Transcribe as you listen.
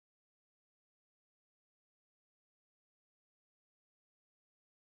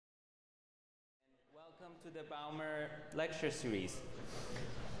to the Baumer lecture series.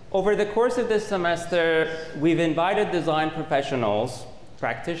 Over the course of this semester, we've invited design professionals,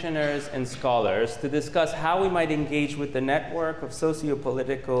 practitioners, and scholars to discuss how we might engage with the network of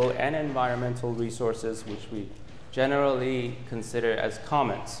socio-political and environmental resources which we generally consider as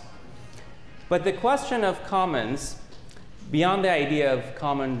commons. But the question of commons, beyond the idea of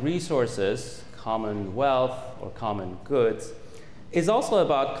common resources, common wealth, or common goods, is also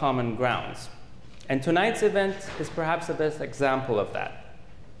about common grounds. And tonight's event is perhaps the best example of that.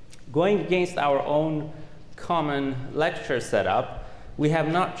 Going against our own common lecture setup, we have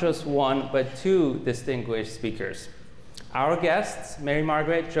not just one, but two distinguished speakers. Our guests, Mary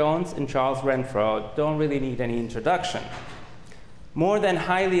Margaret Jones and Charles Renfro, don't really need any introduction. More than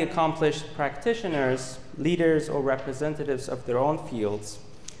highly accomplished practitioners, leaders, or representatives of their own fields,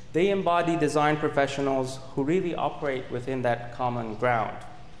 they embody design professionals who really operate within that common ground.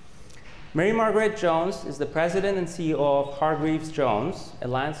 Mary Margaret Jones is the president and CEO of Hargreaves Jones, a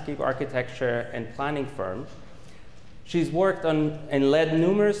landscape architecture and planning firm. She's worked on and led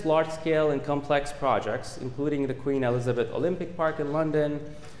numerous large-scale and complex projects, including the Queen Elizabeth Olympic Park in London,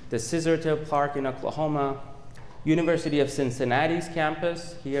 the Zaryadye Park in Oklahoma, University of Cincinnati's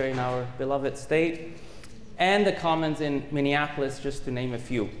campus here in our beloved state, and the Commons in Minneapolis, just to name a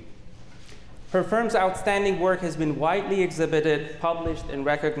few. Her firm's outstanding work has been widely exhibited, published, and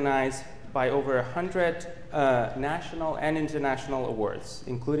recognized by over 100 national and international awards,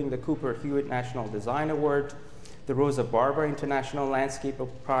 including the Cooper Hewitt National Design Award, the Rosa Barber International Landscape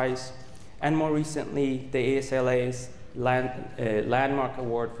Prize, and more recently, the ASLA's Landmark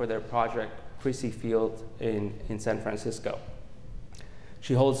Award for their project, Crissy Field in San Francisco.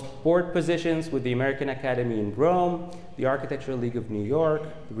 She holds board positions with the American Academy in Rome, the Architectural League of New York,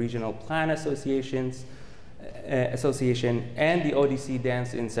 the Regional Plan Association, and the ODC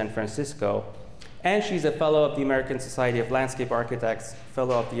Dance in San Francisco. And she's a fellow of the American Society of Landscape Architects,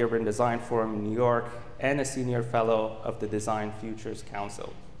 fellow of the Urban Design Forum in New York, and a senior fellow of the Design Futures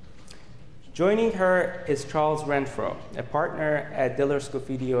Council. Joining her is Charles Renfro, a partner at Diller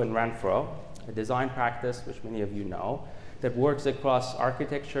Scofidio Renfro, a design practice which many of you know, that works across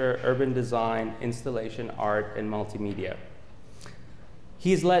architecture, urban design, installation art, and multimedia.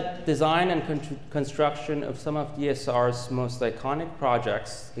 He's led design and construction of some of DSR's most iconic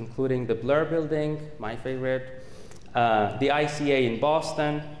projects, including the Blur Building, my favorite, the ICA in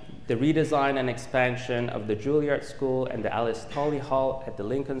Boston, the redesign and expansion of the Juilliard School and the Alice Tully Hall at the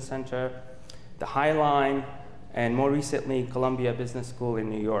Lincoln Center, the High Line, and more recently, Columbia Business School in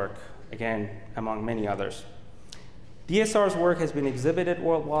New York, again, among many others. DSR's work has been exhibited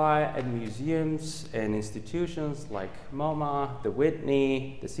worldwide at museums and institutions like MoMA, the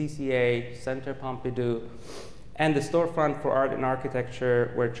Whitney, the CCA, Center Pompidou, and the Storefront for Art and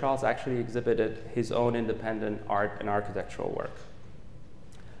Architecture, where Charles actually exhibited his own independent art and architectural work.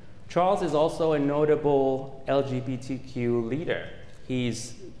 Charles is also a notable LGBTQ leader.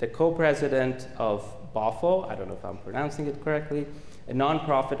 He's the co-president of BOFFO, I don't know if I'm pronouncing it correctly, a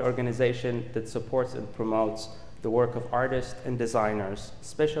nonprofit organization that supports and promotes the work of artists and designers,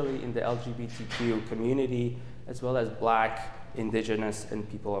 especially in the LGBTQ community, as well as Black, Indigenous, and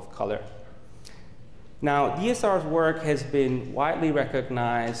people of color. Now, DSR's work has been widely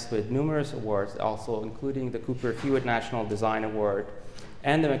recognized with numerous awards, also including the Cooper Hewitt National Design Award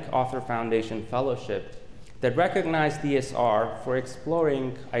and the MacArthur Foundation Fellowship that recognize DSR for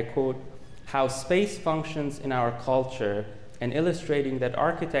exploring, I quote, how space functions in our culture and illustrating that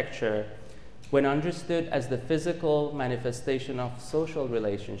architecture, when understood as the physical manifestation of social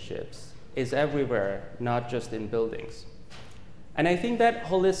relationships, is everywhere, not just in buildings. And I think that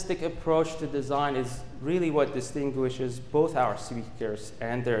holistic approach to design is really what distinguishes both our speakers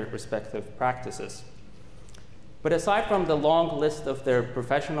and their respective practices. But aside from the long list of their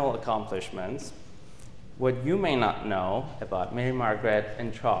professional accomplishments, what you may not know about Mary Margaret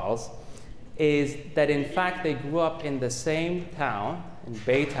and Charles is that in fact they grew up in the same town, in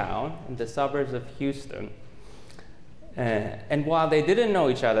Baytown, in the suburbs of Houston. And while they didn't know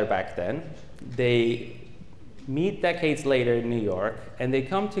each other back then, they meet decades later in New York, and they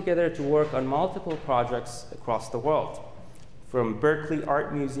come together to work on multiple projects across the world, from Berkeley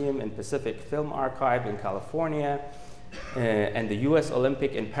Art Museum and Pacific Film Archive in California, and the US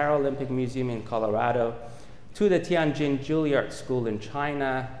Olympic and Paralympic Museum in Colorado, to the Tianjin Juilliard School in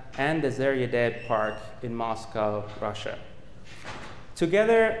China, and the Zaryadye Park in Moscow, Russia.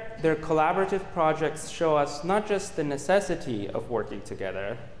 Together, their collaborative projects show us not just the necessity of working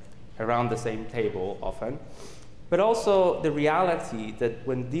together around the same table often, but also the reality that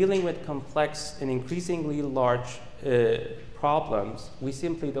when dealing with complex and increasingly large problems, we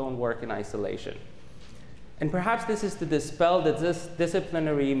simply don't work in isolation. And perhaps this is to dispel this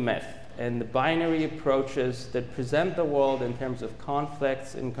disciplinary myth and the binary approaches that present the world in terms of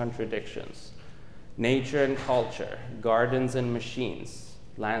conflicts and contradictions, nature and culture, gardens and machines,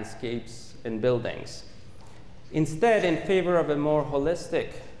 landscapes and buildings. Instead, in favor of more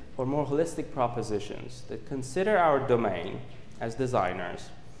holistic propositions that consider our domain as designers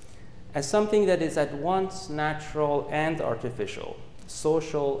as something that is at once natural and artificial,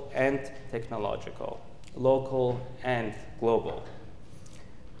 social and technological, local and global.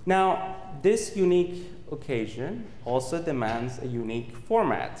 Now, this unique occasion also demands a unique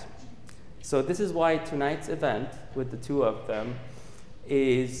format. So this is why tonight's event with the two of them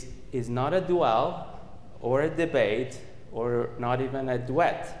is not a duel or a debate or not even a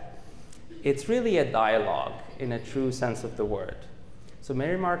duet. It's really a dialogue in a true sense of the word. So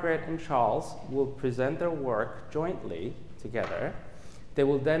Mary Margaret and Charles will present their work jointly together. They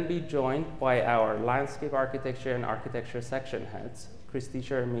will then be joined by our landscape architecture and architecture section heads, Christy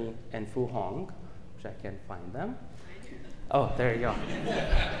Jeremy and Fu Hong, which I can't find them. Oh, there you go.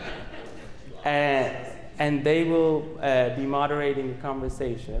 And they will be moderating the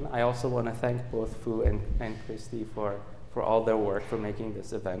conversation. I also want to thank both Fu and Christy for all their work for making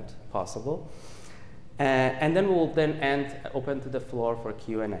this event possible. And then we'll then open to the floor for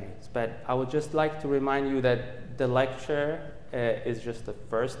Q&As. But I would just like to remind you that the lecture is just the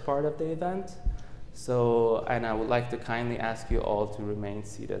first part of the event. So, and I would like to kindly ask you all to remain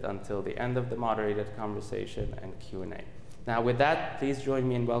seated until the end of the moderated conversation and Q&A. Now with that, please join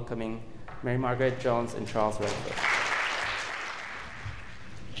me in welcoming Mary Margaret Jones and Charles Renfro.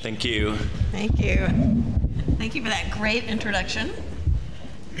 Thank you. Thank you. Thank you for that great introduction.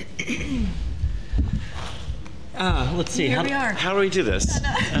 Let's see. Here we are. How do we do this?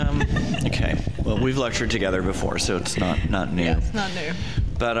 Okay. Well, we've lectured together before, so it's not new. Yeah, it's not new.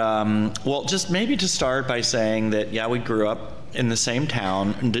 But well, just maybe to start by saying that yeah, we grew up in the same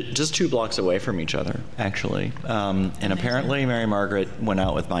town, just 2 blocks away from each other, actually. And apparently, Mary Margaret went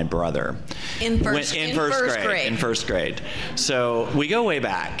out with my brother In first grade. So we go way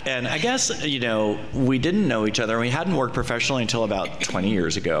back, and I guess we didn't know each other. We hadn't worked professionally until about 20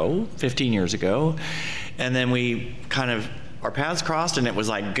 years ago, 15 years ago, and then we our paths crossed, and it was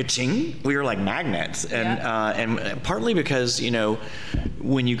like ka-ching. We were like magnets, and and partly because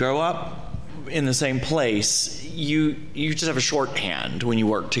when you grow up in the same place, you just have a shorthand when you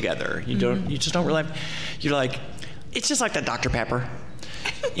work together. You just don't realize. You're like, it's just like that Dr. Pepper,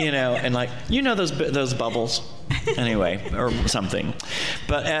 and like those bubbles. Anyway, or something.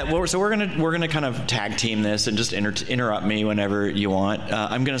 But so we're gonna kind of tag team this and just interrupt me whenever you want.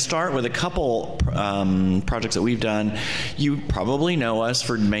 I'm gonna start with a couple projects that we've done. You probably know us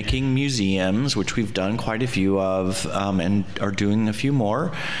for making museums, which we've done quite a few of, and are doing a few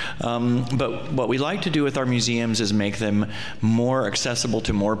more. But what we like to do with our museums is make them more accessible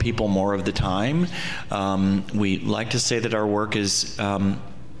to more people more of the time. We like to say that our work is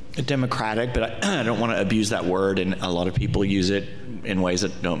democratic, but I don't want to abuse that word, and a lot of people use it in ways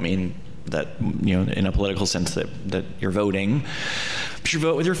that don't mean that, in a political sense that you're voting. But you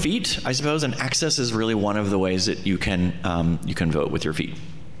vote with your feet, I suppose, and access is really one of the ways that you can vote with your feet.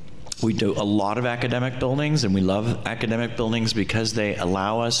 We do a lot of academic buildings, and we love academic buildings because they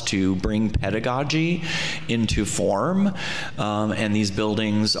allow us to bring pedagogy into form, and these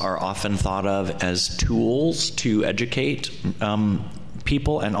buildings are often thought of as tools to educate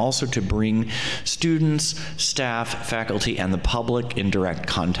people, and also to bring students, staff, faculty, and the public in direct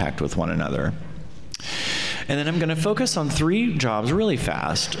contact with one another. And then I'm going to focus on 3 jobs really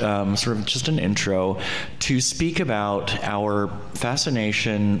fast, sort of just an intro, to speak about our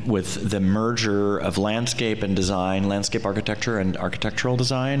fascination with the merger of landscape and design, landscape architecture and architectural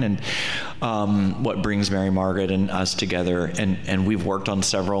design, and what brings Mary Margaret and us together. And we've worked on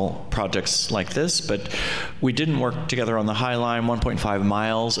several projects like this, but we didn't work together on the High Line, 1.5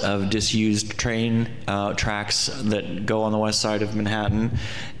 miles of disused train tracks that go on the west side of Manhattan.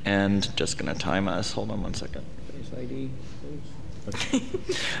 And just going to time us. Hold on one second. Face ID, please. Okay.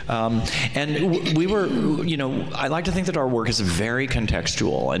 And we were, I like to think that our work is very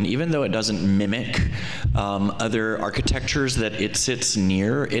contextual. And even though it doesn't mimic other architectures that it sits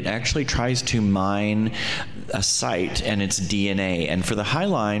near, it actually tries to mine a site and its DNA. And for the High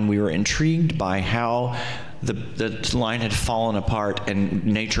Line, we were intrigued by how the line had fallen apart and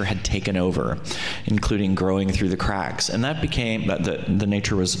nature had taken over, including growing through the cracks. And that became, the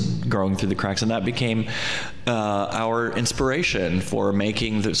nature was growing through the cracks, and that became our inspiration for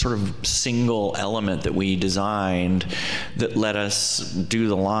making the sort of single element that we designed that let us do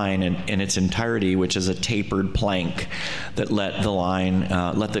the line in its entirety, which is a tapered plank that let the line,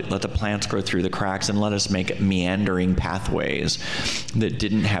 let the plants grow through the cracks and let us make meandering pathways that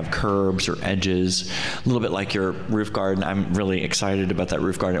didn't have curbs or edges. A little bit like your roof garden. I'm really excited about that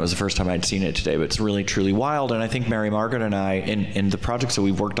roof garden. It was the first time I'd seen it today, but it's really, truly wild. And I think Mary Margaret and I, in the projects that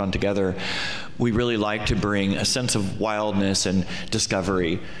we've worked on together, we really like to bring a sense of wildness and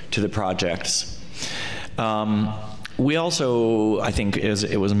discovery to the projects. We also, I think, as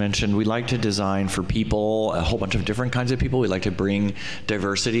it was mentioned, we like to design for people, a whole bunch of different kinds of people. We like to bring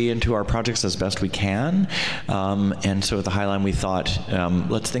diversity into our projects as best we can. And so at the Highline, we thought,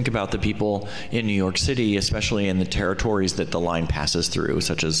 let's think about the people in New York City, especially in the territories that the line passes through,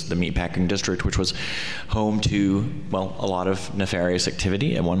 such as the Meatpacking District, which was home to, well, a lot of nefarious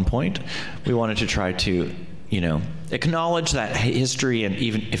activity at one point. We wanted to try to, acknowledge that history and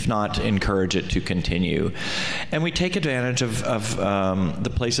even, if not, encourage it to continue. And we take advantage of the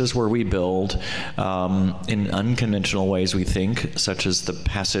places where we build in unconventional ways, we think, such as the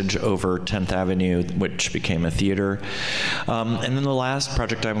passage over 10th Avenue, which became a theater. And then the last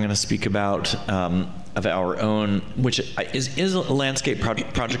project I'm going to speak about of our own, which is a landscape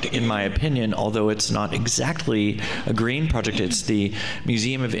project in my opinion, although it's not exactly a green project. It's the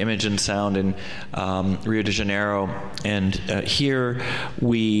Museum of Image and Sound in Rio de Janeiro, and here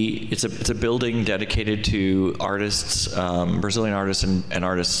it's a building dedicated to artists, Brazilian artists and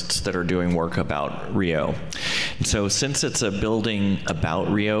artists that are doing work about Rio. And so since it's a building about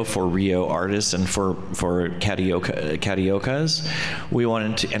Rio for Rio artists and for cariocas, we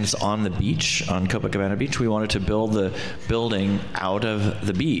wanted to, and it's on the beach, on Copacabana Beach, we wanted to build the building out of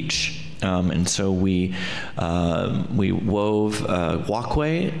the beach. And so we wove a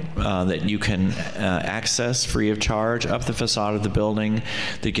walkway that you can access free of charge up the facade of the building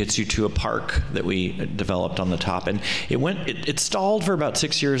that gets you to a park that we developed on the top. And it stalled for about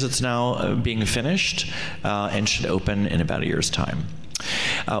 6 years. It's now being finished and should open in about a year's time.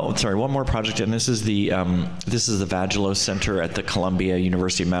 Sorry, one more project, and this is the Vagelos Center at the Columbia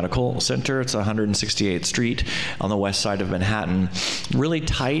University Medical Center. It's 168th Street on the west side of Manhattan. Really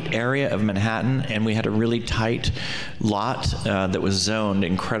tight area of Manhattan, and we had a really tight lot that was zoned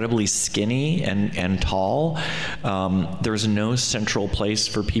incredibly skinny and tall. There was no central place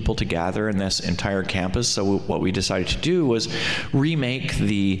for people to gather in this entire campus, so what we decided to do was remake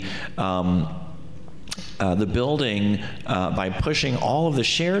the building by pushing all of the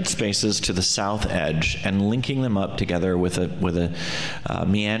shared spaces to the south edge and linking them up together with a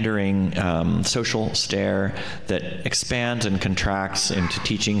meandering social stair that expands and contracts into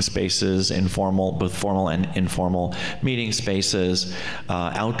teaching spaces, both formal and informal meeting spaces,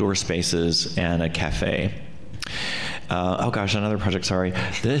 outdoor spaces, and a cafe. Oh gosh, another project, sorry.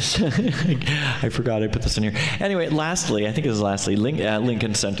 This, I forgot I put this in here. Anyway, lastly, I think it was lastly,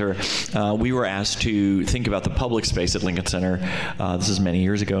 Lincoln Center. We were asked to think about the public space at Lincoln Center. This is many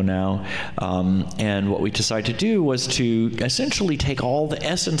years ago now. And what we decided to do was to essentially take all the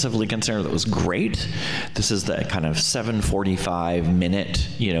essence of Lincoln Center that was great. This is the kind of 7:45 minute,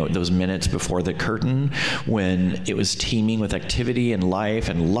 those minutes before the curtain when it was teeming with activity and life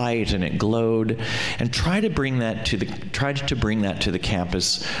and light and it glowed, and try to bring that to the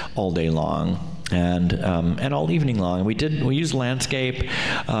campus all day long and all evening long. We used landscape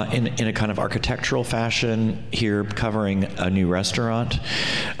in a kind of architectural fashion here, covering a new restaurant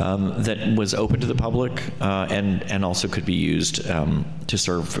that was open to the public and also could be used to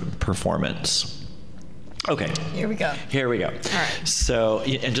serve performance. Okay. Here we go. All right. So,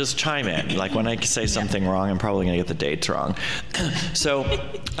 and just chime in. Like when I say something wrong, I'm probably going to get the dates wrong. So,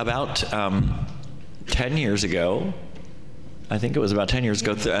 about 10 years ago, I think it was about 10 years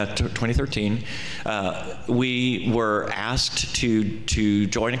ago, 2013, we were asked to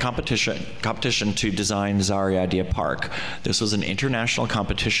join a competition to design Zaryadye Park. This was an international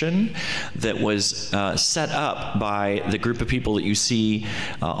competition that was set up by the group of people that you see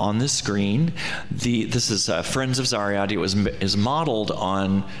on this screen. This is Friends of Zaryadye. It is modeled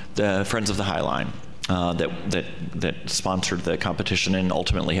on the Friends of the Highline. That sponsored the competition and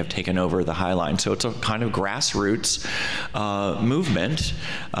ultimately have taken over the Highline. So it's a kind of grassroots movement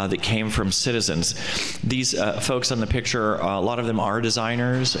that came from citizens. These folks on the picture, a lot of them are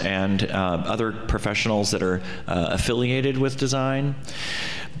designers and other professionals that are affiliated with design.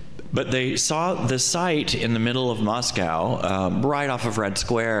 But they saw the site in the middle of Moscow, right off of Red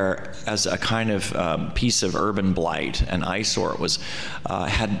Square, as a kind of piece of urban blight, an eyesore. It was,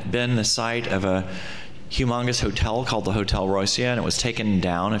 had been the site of a humongous hotel called the Hotel Rossiya, and it was taken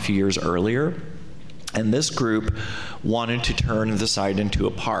down a few years earlier. And this group wanted to turn the site into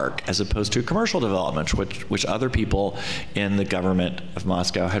a park as opposed to a commercial development, which other people in the government of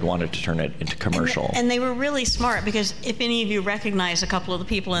Moscow had wanted to turn it into commercial. And they were really smart, because if any of you recognize a couple of the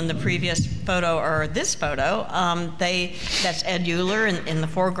people in the previous photo or this photo, that's Ed Euler in the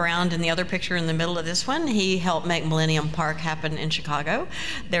foreground, and the other picture in the middle of this one. He helped make Millennium Park happen in Chicago.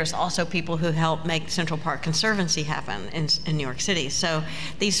 There's also people who helped make Central Park Conservancy happen in New York City. So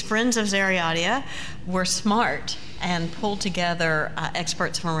these friends of Zaryadye were smart and pulled together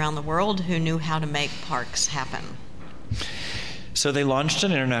experts from around the world who knew how to make parks happen. So they launched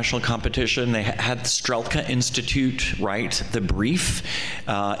an international competition. They had the Strelka Institute write the brief.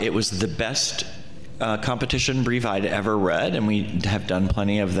 It was the best competition brief I'd ever read, and we have done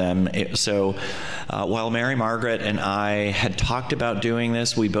plenty of them. While Mary Margaret and I had talked about doing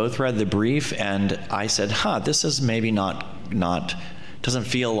this, we both read the brief, and I said, this is maybe not doesn't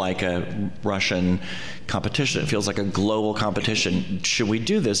feel like a Russian competition. It feels like a global competition. Should we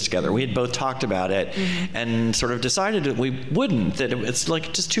do this together? We had both talked about it and sort of decided that we wouldn't, that it's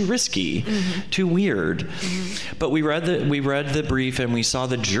like just too risky, too weird. But we read the brief, and we saw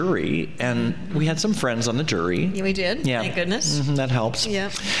the jury, and we had some friends on the jury. Yeah, we did. Yeah. Thank goodness. That helps.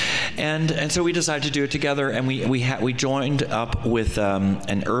 Yeah. And so we decided to do it together, and we joined up with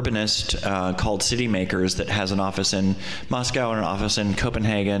an urbanist called City Makers that has an office in Moscow and an office in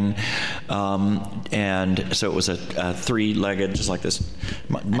Copenhagen, and so it was a three-legged, just like this.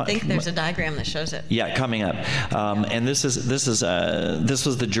 I think there's a diagram that shows it. Yeah, coming up. And this was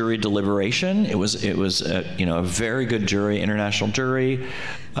the jury deliberation. It was a very good jury, international jury.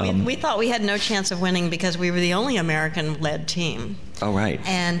 We thought we had no chance of winning because we were the only American-led team. Oh, right.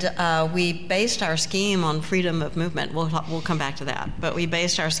 And we based our scheme on freedom of movement. We'll come back to that. But we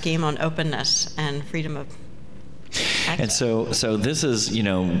based our scheme on openness and freedom of access. And so this is,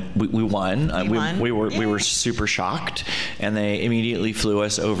 we won. We were super shocked, and they immediately flew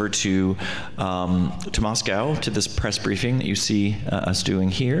us over to Moscow to this press briefing that you see us doing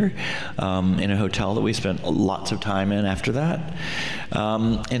here, in a hotel that we spent lots of time in after that.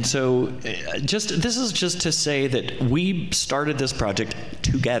 And so this is just to say that we started this project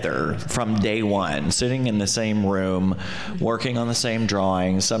together from day one, sitting in the same room, working on the same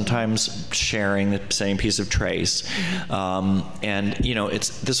drawings, sometimes sharing the same piece of trace. And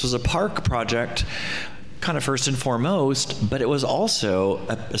this was a park project, kind of first and foremost, but it was also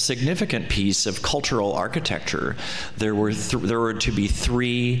a significant piece of cultural architecture. There were to be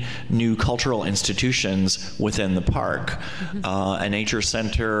 3 new cultural institutions within the park: a nature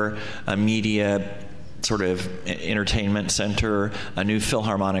center, a media sort of entertainment center, a new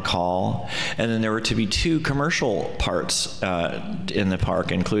Philharmonic hall, and then there were to be 2 commercial parts in the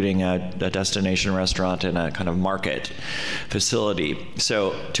park, including a destination restaurant and a kind of market facility.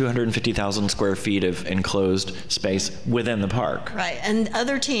 So 250,000 square feet of enclosed space within the park. Right, and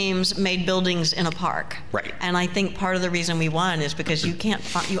other teams made buildings in a park. Right. And I think part of the reason we won is because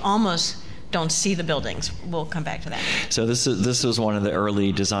you almost don't see the buildings. We'll come back to that. So this was one of the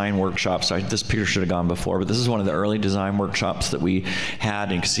early design workshops. This picture should have gone before, but this is one of the early design workshops that we had.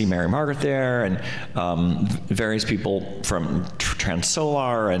 And you can see Mary Margaret there, and various people from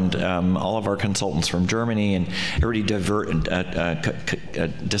TransSolar, and all of our consultants from Germany, and everybody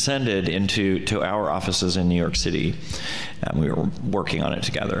descended into our offices in New York City. We were working on it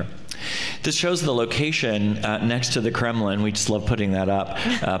together. This shows the location next to the Kremlin. We just love putting that up.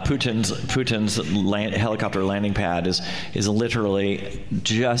 Putin's helicopter landing pad is literally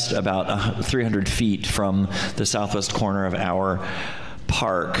just about 300 feet from the southwest corner of our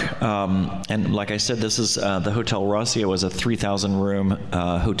park. And like I said, this is the Hotel Rossiya was a 3,000-room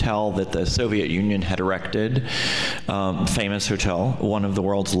hotel that the Soviet Union had erected. Famous hotel, one of the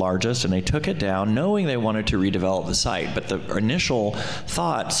world's largest, and they took it down knowing they wanted to redevelop the site. But the initial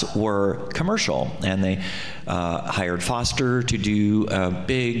thoughts were commercial, and they hired Foster to do a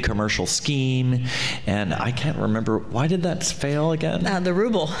big commercial scheme. And I can't remember, why did that fail again? The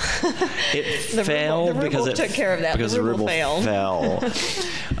ruble. It failed because it took care of that. Because the ruble fell.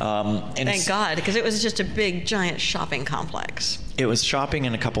 Thank God, because it was just a big, giant shopping complex. It was shopping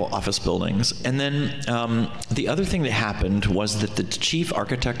and a couple office buildings. And then the other thing that happened was that the chief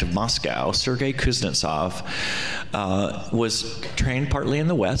architect of Moscow, Sergei Kuznetsov, was trained partly in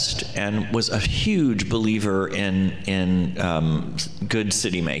the West and was a huge believer in good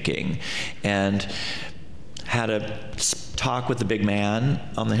city making, and had a talk with the big man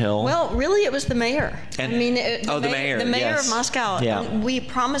on the hill? Well, really, it was the mayor. And, I mean, the mayor. The mayor yes. of Moscow. Yeah. We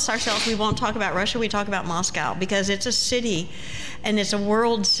promised ourselves we won't talk about Russia, we talk about Moscow, because it's a city, and it's a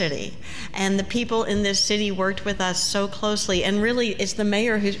world city. And the people in this city worked with us so closely. And really, it's the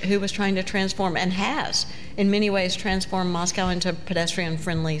mayor who was trying to transform, and has, in many ways, transformed Moscow into a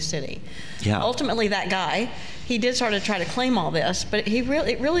pedestrian-friendly city. Yeah. Ultimately, that guy, he did sort of try to claim all this, but it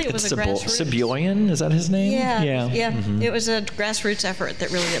was a grassroots. Siboyan, is that his name? Yeah. Mm-hmm. It was a grassroots effort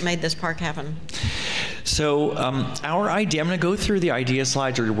that made this park happen. So our idea, I'm going to go through the idea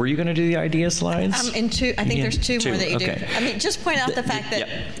slides, or were you going to do the idea slides? I think there's two more that you do. I mean, just point out the fact that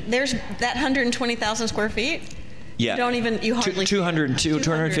there's that 120,000 square feet. Yeah. You hardly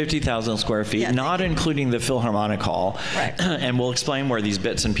 250,000 square feet, not including the Philharmonic Hall. Right. And we'll explain where these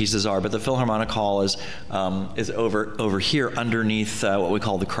bits and pieces are, but the Philharmonic Hall is over here underneath what we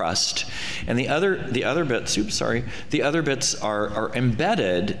call the crust. And the other bits are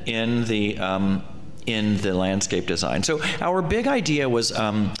embedded in the landscape design. So our big idea was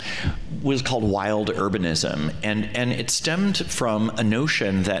called wild urbanism, and it stemmed from a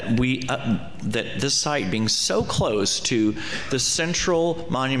notion that that this site, being so close to the central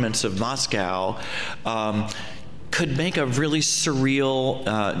monuments of Moscow, could make a really surreal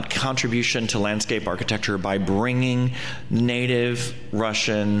contribution to landscape architecture by bringing native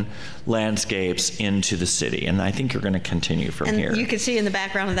Russian landscapes into the city. And I think you're going to continue from here. And you can see in the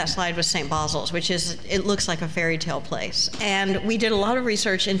background of that slide was St. Basil's, it looks like a fairy tale place. And we did a lot of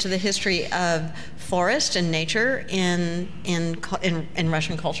research into the history of forest and nature in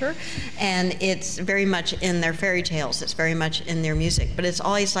Russian culture. And it's very much in their fairy tales. It's very much in their music. But it's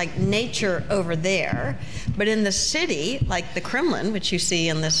always like nature over there. But in the city, like the Kremlin, which you see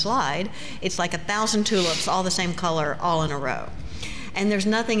in this slide, it's like 1,000 tulips, all the same color, all in a row. And there's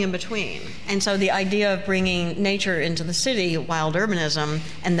nothing in between. And so the idea of bringing nature into the city, wild urbanism,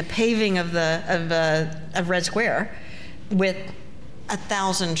 and the paving of Red Square with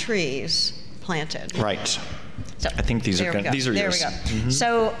 1,000 trees planted. Right. So, I think these are yours. There we go. Mm-hmm.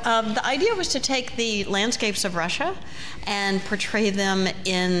 So the idea was to take the landscapes of Russia and portray them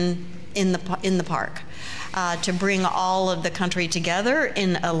in the park. To bring all of the country together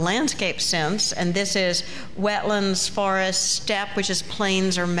in a landscape sense, and this is wetlands, forest, steppe, which is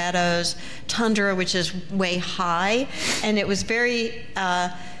plains or meadows, tundra, which is way high, and it was very,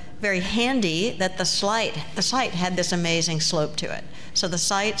 very handy that the site had this amazing slope to it. So the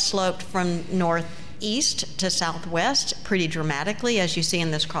site sloped from northeast to southwest pretty dramatically, as you see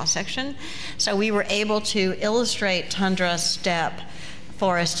in this cross section. So we were able to illustrate tundra, steppe,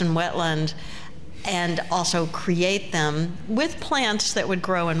 forest, and wetland, and also create them with plants that would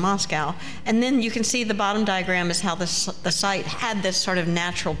grow in Moscow. And then you can see the bottom diagram is how the site had this sort of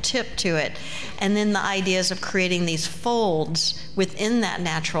natural tip to it. And then the ideas of creating these folds within that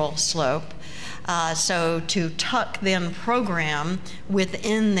natural slope. So to tuck then program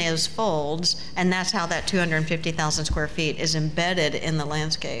within those folds, and that's how that 250,000 square feet is embedded in the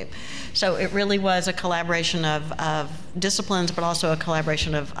landscape. So it really was a collaboration of disciplines, but also a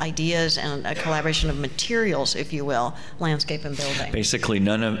collaboration of ideas and a collaboration of materials, if you will, landscape and building. Basically,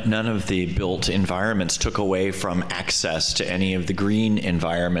 none of the built environments took away from access to any of the green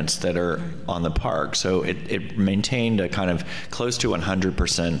environments that are on the park. So it maintained a kind of close to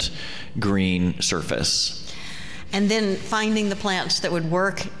 100% green surface. And then finding the plants that would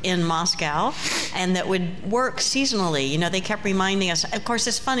work in Moscow and that would work seasonally. You know, they kept reminding us. Of course,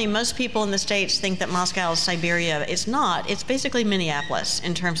 it's funny, most people in the States think that Moscow is Siberia. It's not. It's basically Minneapolis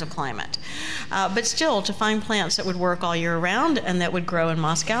in terms of climate. But still, to find plants that would work all year round and that would grow in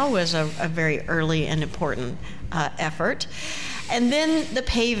Moscow was a very early and important effort. And then the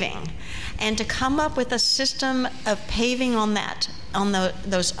paving. And to come up with a system of paving on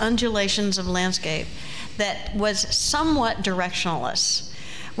those undulations of landscape that was somewhat directionless.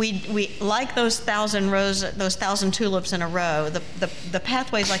 We like those 1,000 rows, those 1,000 tulips in a row. The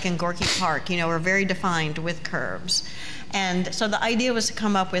pathways, like in Gorky Park, you know, are very defined with curves. And so the idea was to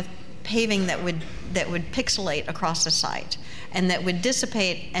come up with paving that would pixelate across the site and that would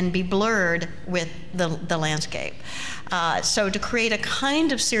dissipate and be blurred with the landscape. So to create a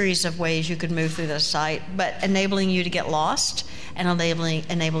kind of series of ways you could move through the site, but enabling you to get lost and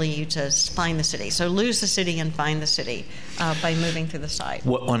enabling you to find the city. So lose the city and find the city by moving through the site.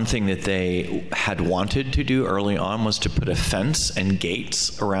 One thing that they had wanted to do early on was to put a fence and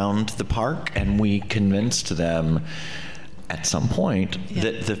gates around the park, and we convinced them at some point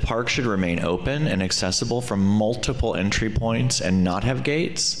that the park should remain open and accessible from multiple entry points and not have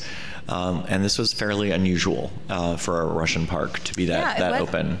gates. And this was fairly unusual for a Russian park to be that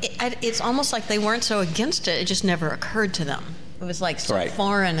open. It's almost like they weren't so against it, it just never occurred to them. It was like so Right.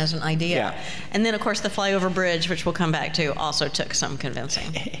 foreign as an idea. Yeah. And then, of course, the flyover bridge, which we'll come back to, also took some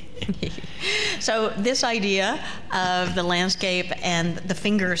convincing. So this idea of the landscape and the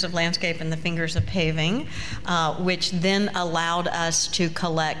fingers of landscape and the fingers of paving, which then allowed us to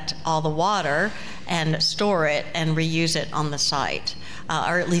collect all the water and store it and reuse it on the site.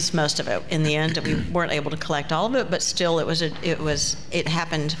 Or at least most of it. In the end, we weren't able to collect all of it, but still, it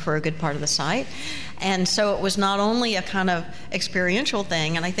happened for a good part of the site. And so it was not only a kind of experiential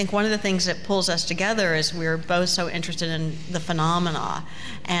thing, and I think one of the things that pulls us together is we're both so interested in the phenomena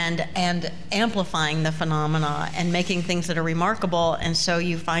and amplifying the phenomena and making things that are remarkable, and so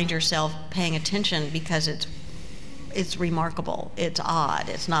you find yourself paying attention because it's remarkable, it's odd,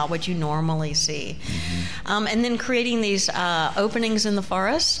 it's not what you normally see. Mm-hmm. And then creating these openings in the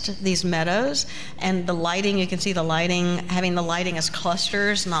forest, these meadows, and the lighting, you can see the lighting, having the lighting as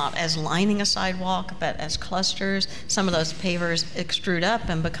clusters, not as lining a sidewalk, but as clusters. Some of those pavers extrude up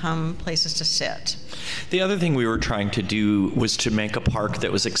and become places to sit. The other thing we were trying to do was to make a park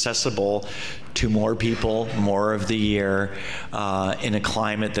that was accessible to more people, more of the year, in a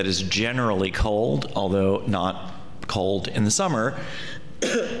climate that is generally cold, although not cold in the summer.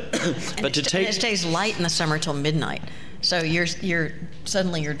 But it stays light in the summer till midnight. So you're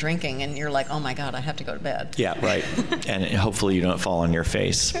suddenly drinking and you're like, oh my God, I have to go to bed. Yeah, right. And hopefully you don't fall on your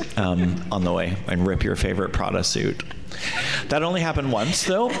face on the way and rip your favorite Prada suit. That only happened once,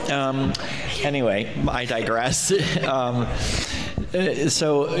 though. Anyway, I digress.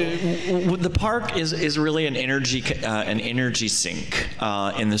 So the park is really an energy sink.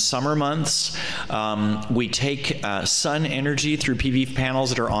 In the summer months, we take sun energy through PV panels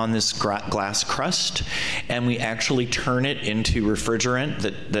that are on this glass crust, and we actually turn it into refrigerant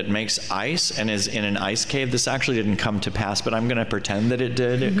that makes ice and is in an ice cave. This actually didn't come to pass, but I'm going to pretend that it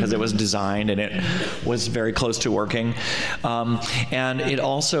did because it was designed and it was very close to working. And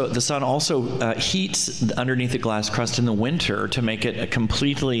the sun also heats underneath the glass crust in the winter to make it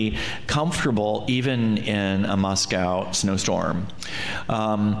completely comfortable even in a Moscow snowstorm.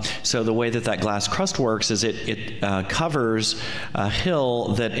 So the way that glass crust works is it covers a hill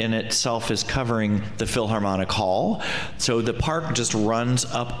that in itself is covering the Philharmonic Hall. So the park just runs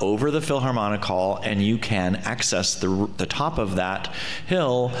up over the Philharmonic Hall, and you can access the top of that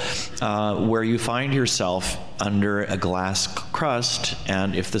hill where you find yourself under a glass crust,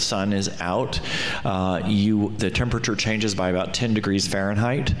 and if the sun is out, the temperature changes by about 10 degrees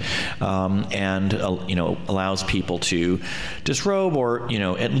Fahrenheit, and allows people to disrobe or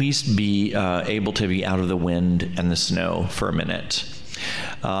at least be able to be out of the wind and the snow for a minute.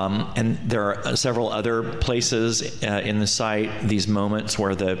 And there are several other places in the site, these moments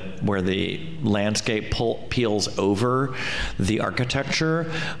where the landscape peels over the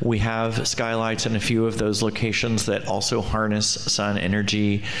architecture. We have skylights in a few of those locations that also harness sun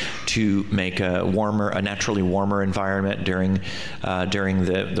energy to make a naturally warmer environment during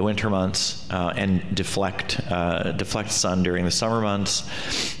the winter months, and deflect sun during the summer months,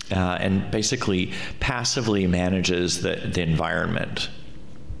 and basically passively manages the environment.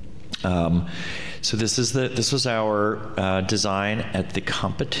 So this was our design at the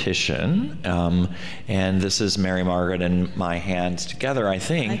competition, and this is Mary Margaret and my hands together. I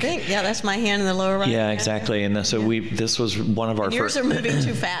think yeah, that's my hand in the lower right. Yeah, exactly. And so this was one of our yours first. Yours are moving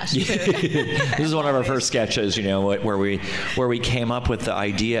too fast. Too. This is one of our first sketches, where we came up with the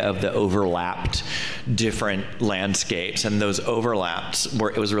idea of the overlapped different landscapes, and those overlaps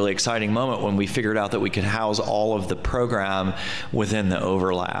it was a really exciting moment when we figured out that we could house all of the program within the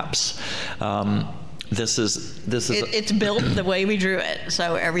overlaps. It's built the way we drew it,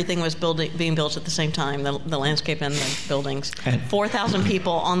 so everything was being built at the same time, the landscape and the buildings. 4,000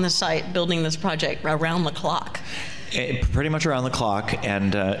 people on the site building this project around the clock. Pretty much around the clock,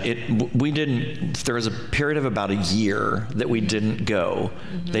 and there was a period of about a year that we didn't go.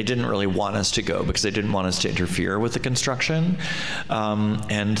 Mm-hmm. They didn't really want us to go because they didn't want us to interfere with the construction,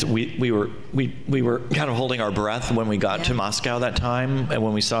 and we were kind of holding our breath when we got to Moscow that time, and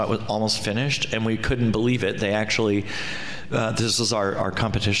when we saw it was almost finished, and we couldn't believe it. They actually this was our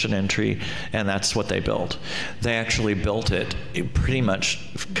competition entry, and that's what they built. They actually built it pretty much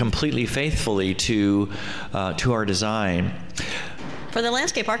completely faithfully to our design. For the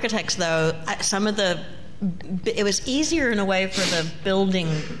landscape architects, though, it was easier in a way for the building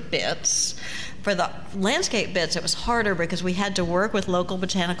bits For the landscape bits, it was harder because we had to work with local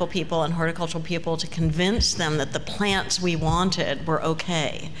botanical people and horticultural people to convince them that the plants we wanted were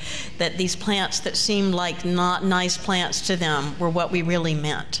okay, that these plants that seemed like not nice plants to them were what we really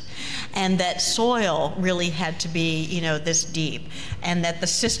meant, and that soil really had to be, you know, this deep, and that the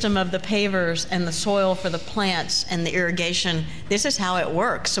system of the pavers and the soil for the plants and the irrigation, this is how it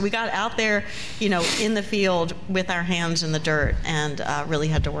works. So we got out there, you know, in the field with our hands in the dirt, and really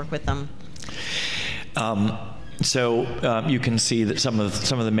had to work with them. So you can see that some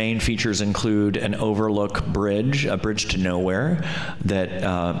of the main features include an overlook bridge, a bridge to nowhere, that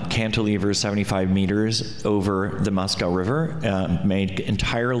cantilevers 75 meters over the Moscow River, made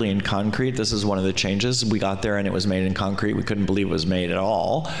entirely in concrete. This is one of the changes. We got there and it was made in concrete. We couldn't believe it was made at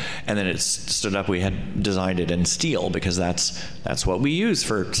all. And then it stood up. We had designed it in steel because that's what we use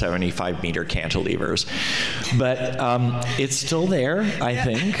for 75-meter cantilevers. But it's still there, I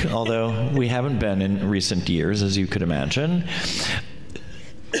think, although we haven't been in recent years, as you could imagine.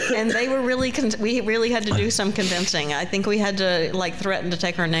 And they were really, we really had to do some convincing. I think we had to like threaten to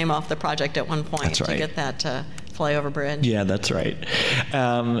take our name off the project at one point to get that flyover bridge. Yeah, that's right.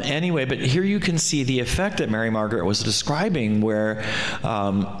 Anyway, but here you can see the effect that Mary Margaret was describing, where,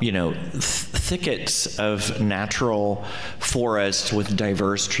 you know, thickets of natural forest with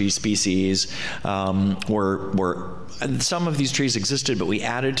diverse tree species were some of these trees existed, but we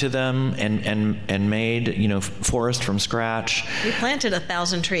added to them and made, you know, forest from scratch. We planted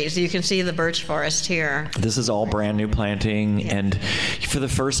 1,000 trees. You can see the birch forest here. This is all brand new planting, and for the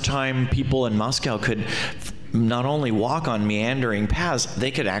first time, people in Moscow could not only walk on meandering paths,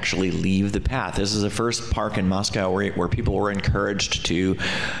 they could actually leave the path. This is the first park in Moscow where people were encouraged to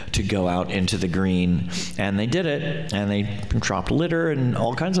go out into the green, and they did it, and they dropped litter and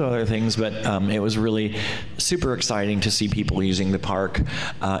all kinds of other things, but it was really super exciting to see people using the park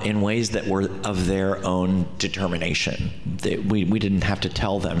in ways that were of their own determination. We didn't have to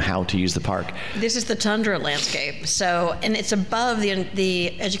tell them how to use the park. This is the tundra landscape, so, and it's above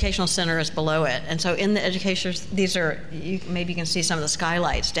the educational center is below it, and so in the education, these are, maybe you can see some of the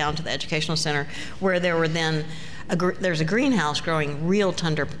skylights down to the educational center, where there were then, there's a greenhouse growing real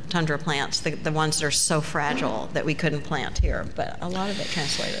tundra plants, the ones that are so fragile that we couldn't plant here, but a lot of it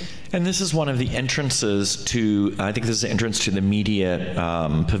translated. And this is one of the entrances to, I think this is the entrance to the media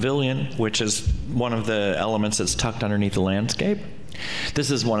pavilion, which is one of the elements that's tucked underneath the landscape. This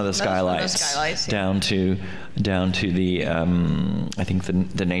is one of the skylights, down to the I think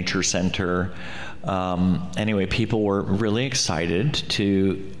the nature center. Anyway, people were really excited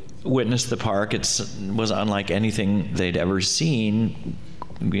to witness the park. It was unlike anything they'd ever seen,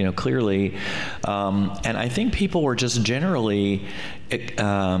 you know, clearly. And I think people were just generally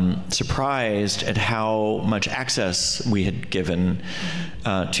surprised at how much access we had given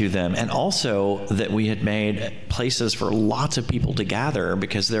to them, and also that we had made places for lots of people to gather,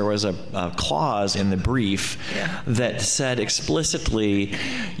 because there was a clause in the brief that said explicitly,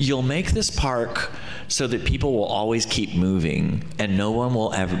 you'll make this park so that people will always keep moving, and no one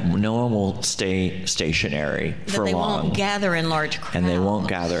will stay stationary for long. They won't gather in large crowds. And they won't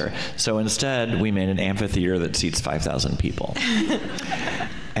gather. So instead, we made an amphitheater that seats 5,000 people.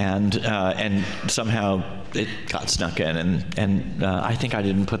 And somehow it got snuck in, and I think I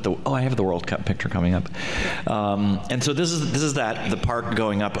didn't put I have the World Cup picture coming up, and so this is the park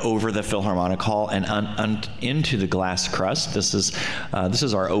going up over the Philharmonic Hall and into the glass crust. This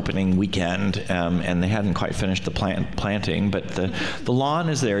is our opening weekend, and they hadn't quite finished the planting, but the lawn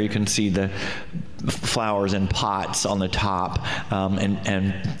is there. You can see the flowers in pots on the top,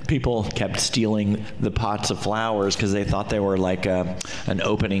 and people kept stealing the pots of flowers because they thought they were like an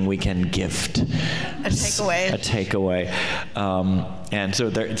opening weekend gift. A takeaway. And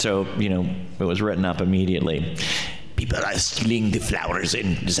so you know, it was written up immediately. People are stealing the flowers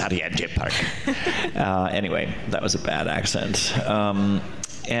in Zaryadye Park. Anyway, that was a bad accent.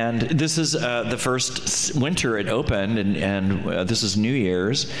 And this is the first winter it opened, and this is New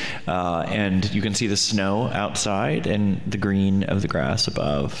Year's, and you can see the snow outside and the green of the grass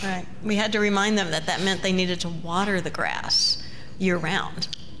above. Right. We had to remind them that meant they needed to water the grass year-round,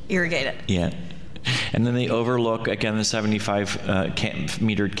 irrigate it. Yeah. And then they overlook, again, the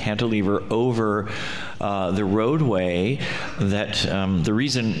 75-meter cantilever over the roadway. That the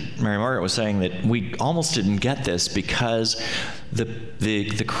reason Mary Margaret was saying that we almost didn't get this because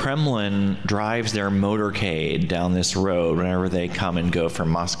the Kremlin drives their motorcade down this road whenever they come and go from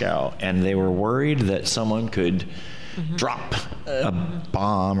Moscow, and they were worried that someone could drop a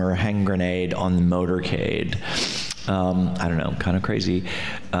bomb or a hand grenade on the motorcade. I don't know, kind of crazy.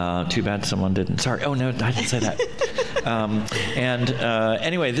 Too bad someone didn't. Sorry. Oh, no, I didn't say that.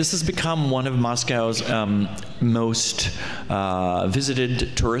 Anyway, this has become one of Moscow's most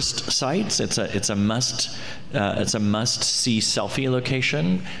visited tourist sites. It's a must-see selfie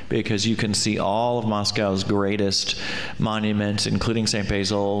location because you can see all of Moscow's greatest monuments, including St.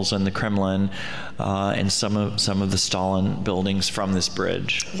 Basil's and the Kremlin, and some of the Stalin buildings from this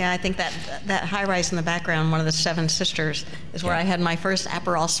bridge. Yeah, I think that high-rise in the background, one of the Seven Sisters, is where I had my first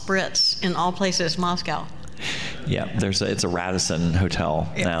Aperol Spritz in all places, Moscow. Yeah, it's a Radisson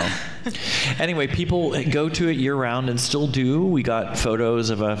hotel now. Anyway, people go to it year-round and still do. We got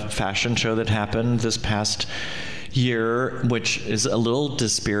photos of a fashion show that happened this past year, which is a little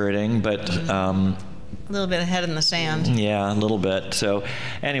dispiriting, but a little bit ahead in the sand. Yeah, a little bit. So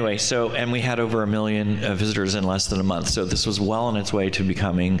anyway, and we had over 1 million visitors in less than a month. So this was well on its way to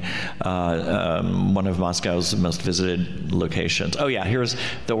becoming one of Moscow's most visited locations. Oh yeah, here's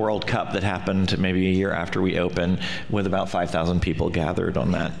the World Cup that happened maybe a year after we opened, with about 5,000 people gathered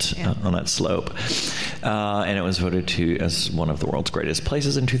on that slope. And it was voted to as one of the world's greatest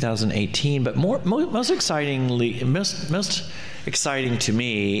places in 2018. But most exciting to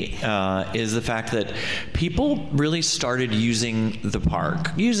me is the fact that people really started using the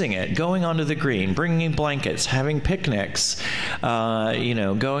park, going onto the green, bringing blankets, having picnics,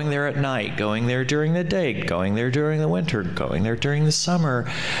 going there at night, going there during the day, going there during the winter, going there during the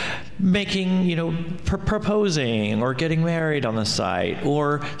summer, making, proposing or getting married on the site,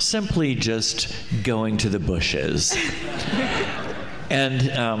 or simply just going to the bushes.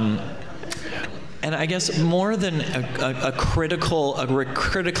 And I guess more than a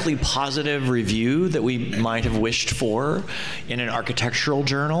critically positive review that we might have wished for in an architectural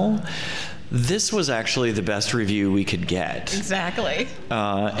journal, this was actually the best review we could get. Exactly.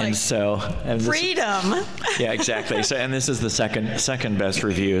 Freedom. Yeah, exactly. So, and this is the second best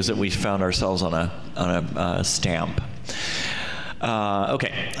review, is that we found ourselves on a stamp.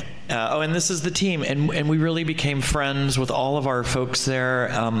 Okay. And this is the team, and we really became friends with all of our folks there.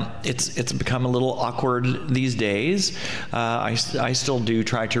 It's become a little awkward these days. I still do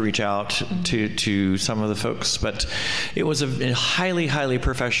try to reach out to some of the folks, but it was a highly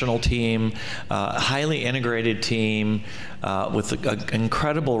professional team, highly integrated team, with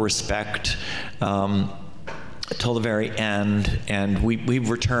incredible respect. Till the very end, and we've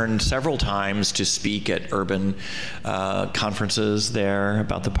returned several times to speak at urban conferences there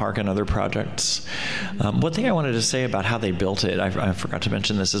about the park and other projects. One thing I wanted to say about how they built it, I forgot to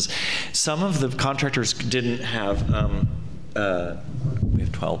mention this, is some of the contractors didn't have we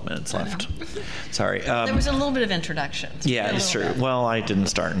have 12 minutes left. Sorry. There was a little bit of introduction. Yeah, it's true. Well, I didn't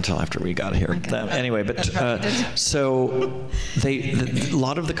start until after we got here. Okay. Anyway, but so a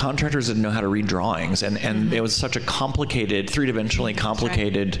lot of the contractors didn't know how to read drawings, and it was such a complicated, three-dimensionally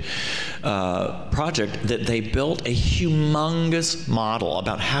complicated project that they built a humongous model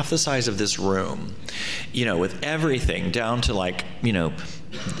about half the size of this room, with everything down to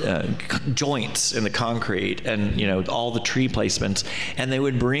joints in the concrete and all the tree placements, and they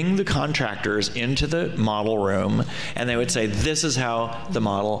would bring the contractors into the model room and they would say, this is how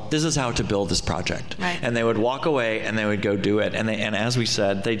to build this project. Right. And they would walk away and they would go do it, and as we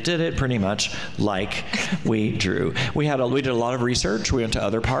said, they did it pretty much like we drew. We did a lot of research. We went to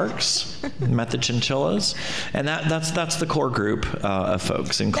other parks, met the chinchillas, and that's the core group of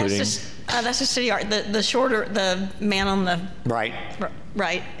folks, including that's the city art. The man on the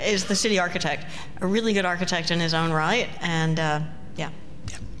right is the city architect, a really good architect in his own right, and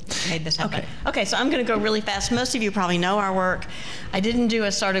made this happen. Okay, so I'm going to go really fast. Most of you probably know our work. I didn't do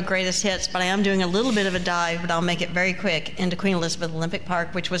a sort of greatest hits, but I am doing a little bit of a dive, but I'll make it very quick, into Queen Elizabeth Olympic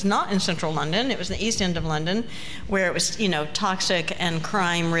Park, which was not in central London. It was in the East End of London, where it was, toxic and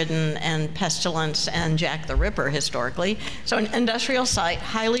crime-ridden and pestilence and Jack the Ripper historically. So an industrial site,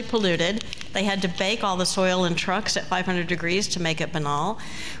 highly polluted. They had to bake all the soil in trucks at 500 degrees to make it banal.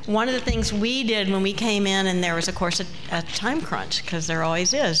 One of the things we did when we came in, and there was, of course, a time crunch, because there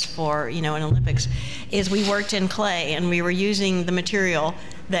always is for, an Olympics, is we worked in clay, and we were using the material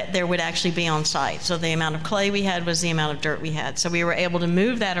that there would actually be on site. So the amount of clay we had was the amount of dirt we had. So we were able to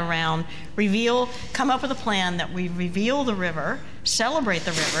move that around, come up with a plan that we reveal the river, celebrate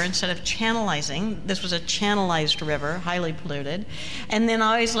the river instead of channelizing. This was a channelized river, highly polluted. And then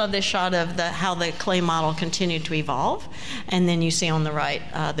I always love this shot of how the clay model continued to evolve. And then you see on the right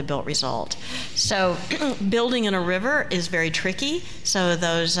the built result. So building in a river is very tricky. So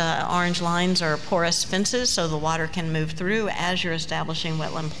those orange lines are porous fences, so the water can move through as you're establishing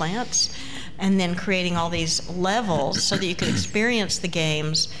wetland plants, and then creating all these levels so that you can experience the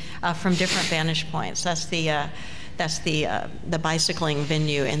games from different vantage points. That's that's the bicycling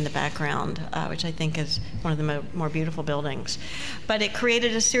venue in the background, which I think is one of the more beautiful buildings. But it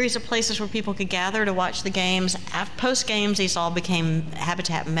created a series of places where people could gather to watch the games. Post-games, these all became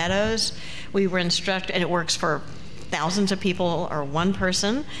habitat meadows. We were instructed, and it works for thousands of people or one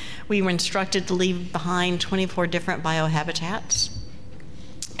person. We were instructed to leave behind 24 different biohabitats.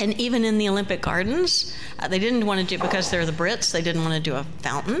 And even in the Olympic Gardens, they didn't want to do, because they're the Brits, they didn't want to do a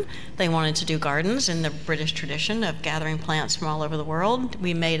fountain. They wanted to do gardens in the British tradition of gathering plants from all over the world.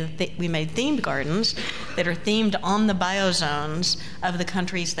 We made themed gardens that are themed on the biozones of the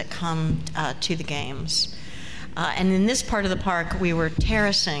countries that come to the games. And in this part of the park, we were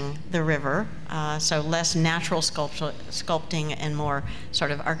terracing the river, so less natural sculpting and more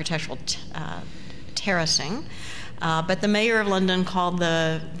sort of architectural terracing. But the mayor of London called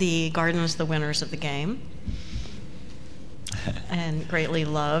the gardens the winners of the game, and greatly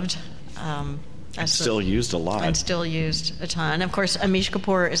loved. And still used a lot. And still used a ton. Of course, Amish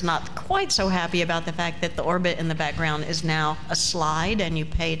Kapoor is not quite so happy about the fact that the orbit in the background is now a slide, and you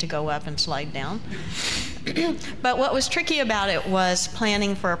pay to go up and slide down. But what was tricky about it was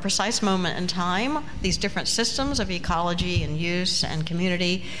planning for a precise moment in time, these different systems of ecology and use and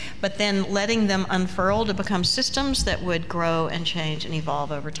community, but then letting them unfurl to become systems that would grow and change and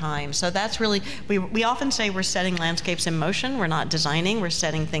evolve over time. So that's really, we often say we're setting landscapes in motion. We're not designing, we're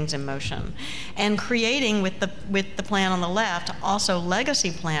setting things in motion. And creating, with the plan on the left, also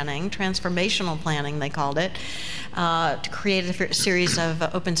legacy planning, transformational planning they called it, to create a series of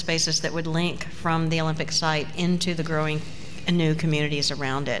open spaces that would link from the Olympic site into the growing new communities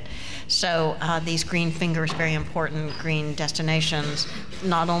around it. So these green fingers, very important green destinations,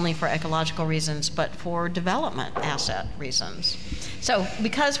 not only for ecological reasons, but for development asset reasons. So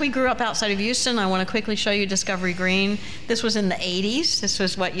because we grew up outside of Houston, I want to quickly show you Discovery Green. This was in the 80s. This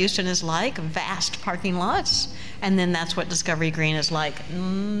was what Houston is like, vast parking lots. And then that's what Discovery Green is like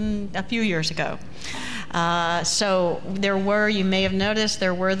a few years ago. So there were, you may have noticed,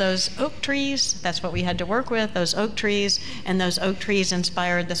 there were those oak trees. That's what we had to work with, those oak trees. And those oak trees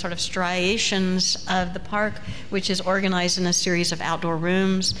inspired the sort of striations of the park, which is organized in a series of outdoor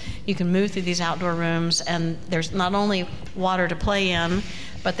rooms. You can move through these outdoor rooms, and there's not only water to play in,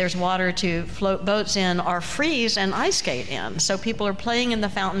 but there's water to float boats in or freeze and ice skate in. So people are playing in the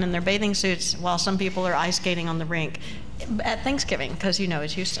fountain in their bathing suits while some people are ice skating on the rink at Thanksgiving, because you know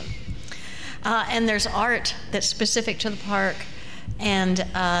it's Houston. And there's art that's specific to the park, and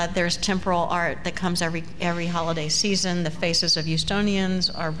there's temporal art that comes every holiday season. The Faces of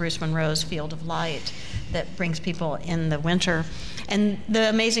Houstonians are Bruce Monroe's Field of Light that brings people in the winter. And the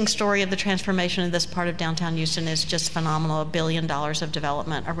amazing story of the transformation of this part of downtown Houston is just phenomenal. $1 billion of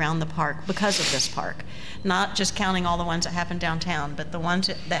development around the park because of this park. Not just counting all the ones that happened downtown, but the ones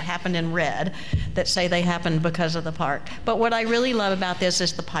that happened in red that say they happened because of the park. But what I really love about this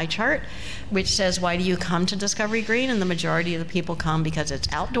is the pie chart, which says, why do you come to Discovery Green? And the majority of the people come because it's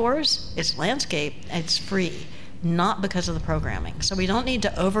outdoors, it's landscape, it's free. Not because of the programming. So we don't need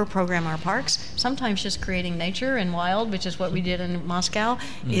to over-program our parks. Sometimes just creating nature and wild, which is what we did in Moscow,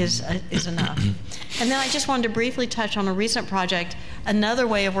 is enough. And then I just wanted to briefly touch on a recent project, another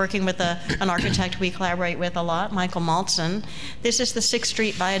way of working with an architect we collaborate with a lot, Michael Maltzon. This is the 6th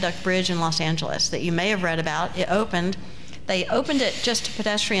Street Viaduct Bridge in Los Angeles that you may have read about. It opened. They opened it just to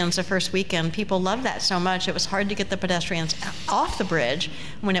pedestrians the first weekend. People loved that so much, it was hard to get the pedestrians off the bridge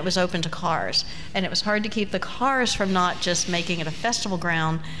when it was open to cars. And it was hard to keep the cars from not just making it a festival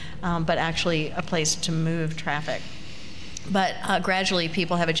ground, but actually a place to move traffic. But gradually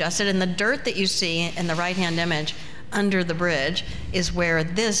people have adjusted, and the dirt that you see in the right-hand image under the bridge is where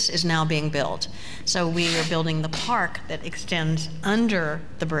this is now being built. So we are building the park that extends under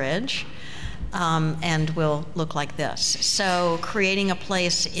the bridge. And will look like this. So creating a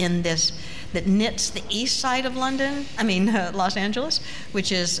place in this that knits the east side of Los Angeles,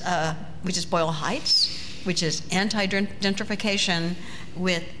 which is Boyle Heights, which is anti-gentrification,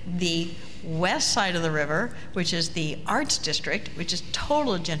 with the west side of the river, which is the Arts District, which is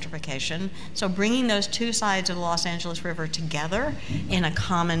total gentrification. So bringing those two sides of the Los Angeles River together in a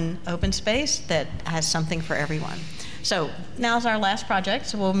common open space that has something for everyone. So now's our last project,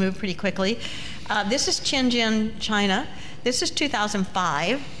 so we'll move pretty quickly. This is Tianjin, China. This is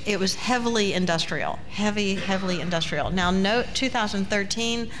 2005. It was heavily industrial, heavily industrial. Now note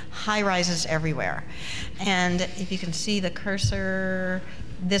 2013, high rises everywhere. And if you can see the cursor,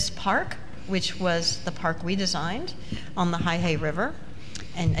 this park, which was the park we designed on the Haihei River.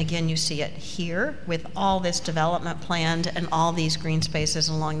 And again, you see it here with all this development planned and all these green spaces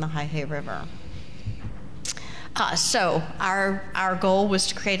along the Haihei River. So our goal was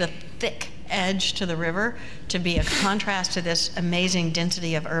to create a thick edge to the river to be a contrast to this amazing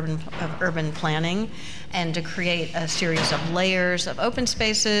density of urban planning, and to create a series of layers of open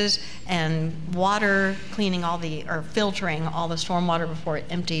spaces and water cleaning or filtering all the stormwater before it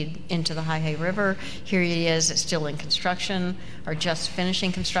emptied into the Haihei River. Here it is, it's still in construction or just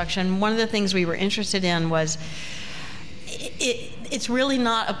finishing construction. One of the things we were interested in was it's really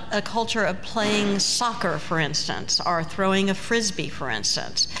not a culture of playing soccer, for instance, or throwing a frisbee, for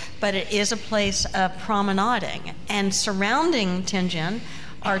instance, but it is a place of promenading. And surrounding Tianjin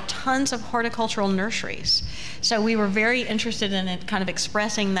are tons of horticultural nurseries. So we were very interested in it, kind of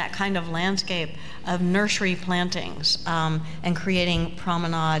expressing that kind of landscape of nursery plantings and creating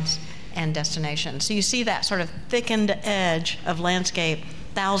promenades and destinations. So you see that sort of thickened edge of landscape,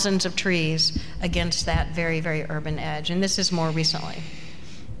 thousands of trees against that very, very urban edge. And this is more recently.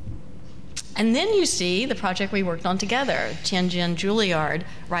 And then you see the project we worked on together, Tianjin Juilliard,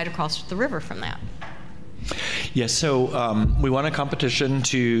 right across the river from that. Yes, so we won a competition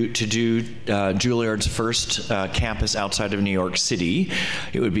to do Juilliard's first campus outside of New York City.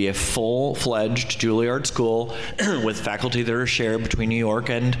 It would be a full-fledged Juilliard school with faculty that are shared between New York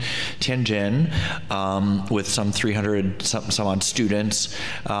and Tianjin, with some 300 some odd students.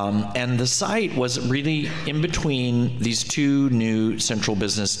 And the site was really in between these two new central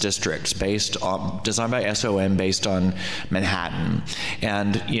business districts designed by SOM based on Manhattan.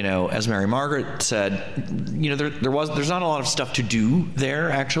 And, you know, as Mary Margaret said, you know, there's not a lot of stuff to do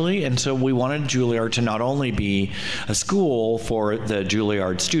there, actually, and so we wanted Juilliard to not only be a school for the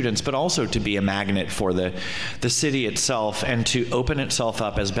Juilliard students, but also to be a magnet for the city itself, and to open itself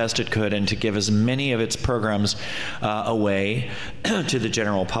up as best it could, and to give as many of its programs away to the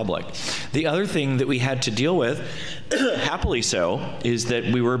general public. The other thing that we had to deal with, happily so, is that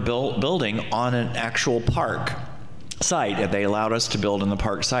we were building on an actual park site, and they allowed us to build in the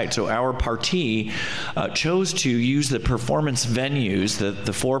park site. So our partee chose to use the performance venues,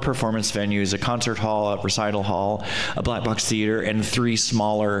 the 4 performance venues, a concert hall, a recital hall, a black box theater, and 3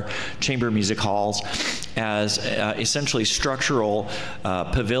 smaller chamber music halls as essentially structural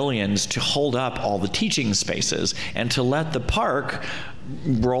pavilions to hold up all the teaching spaces and to let the park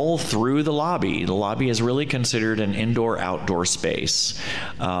roll through the lobby. The lobby is really considered an indoor-outdoor space.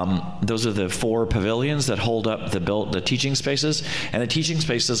 Those are the 4 pavilions that hold up the teaching spaces, and the teaching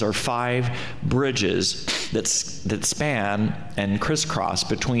spaces are 5 bridges that span and crisscross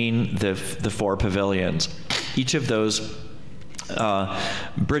between the 4 pavilions. Each of those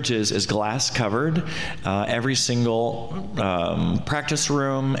bridges is glass covered. Every single practice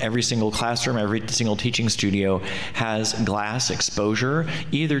room, every single classroom, every single teaching studio has glass exposure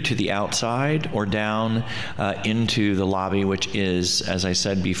either to the outside or down into the lobby, which is, as I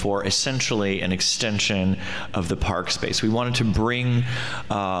said before, essentially an extension of the park space. We wanted to bring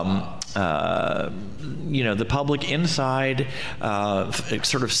you know, the public inside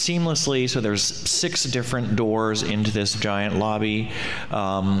sort of seamlessly. So there's 6 different doors into this giant lobby,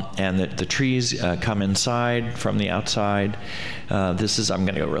 and the trees come inside from the outside. I'm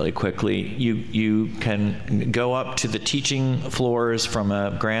going to go really quickly. You can go up to the teaching floors from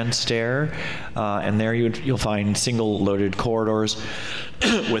a grand stair, and there you'll find single loaded corridors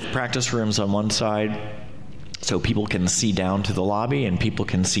with practice rooms on one side, so people can see down to the lobby and people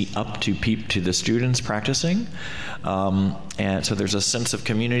can see up to the students practicing. And so there's a sense of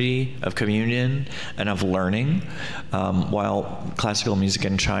community, of communion, and of learning. While classical music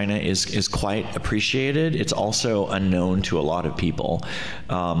in China is quite appreciated, it's also unknown to a lot of people.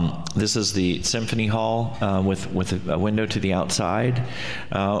 This is the symphony hall with a window to the outside.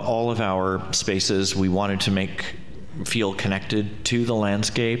 All of our spaces we wanted to feel connected to the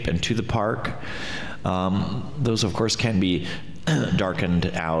landscape and to the park. Those, of course, can be darkened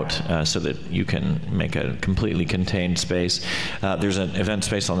out so that you can make a completely contained space. There's an event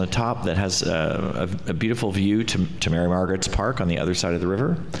space on the top that has a beautiful view to Mary Margaret's Park on the other side of the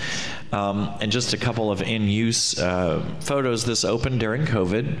river. And just a couple of in-use photos. This opened during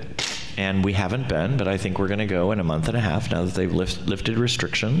COVID, and we haven't been, but I think we're going to go in a month and a half now that they've lifted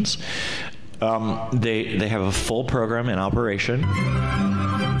restrictions. They have a full program in operation.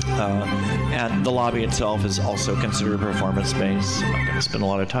 And the lobby itself is also considered a performance space. I'm not going to spend a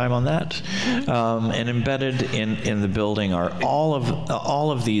lot of time on that. And embedded in the building are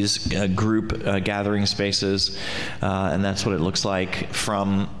all of these group gathering spaces, and that's what it looks like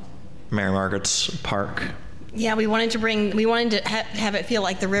from Mary Margaret's Park. Yeah, we wanted to have it feel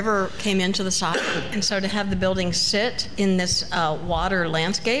like the river came into the site, and so to have the building sit in this water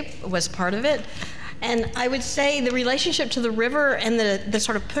landscape was part of it. And I would say the relationship to the river and the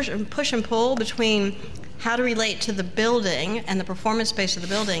sort of push and pull between how to relate to the building and the performance space of the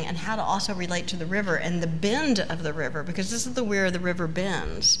building, and how to also relate to the river and the bend of the river, because this is where the river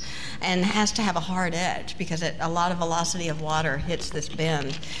bends and has to have a hard edge because a lot of velocity of water hits this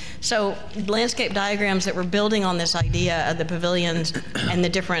bend. So landscape diagrams that we're building on this idea of the pavilions and the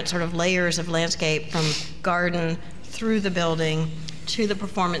different sort of layers of landscape from garden through the building to the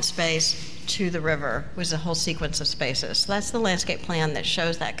performance space to the river was a whole sequence of spaces. So that's the landscape plan that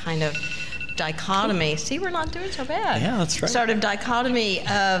shows that kind of dichotomy. See, we're not doing so bad. Yeah, that's right. Sort of dichotomy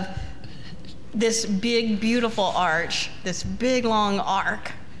of this big, beautiful arch, this big, long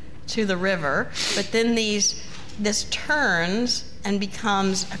arc to the river, but then this turns and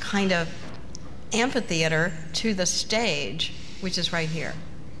becomes a kind of amphitheater to the stage, which is right here.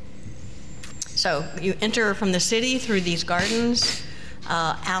 So you enter from the city through these gardens,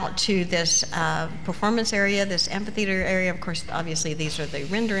 out to this performance area, this amphitheater area. Of course, obviously, these are the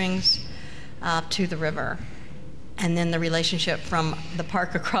renderings, to the river. And then the relationship from the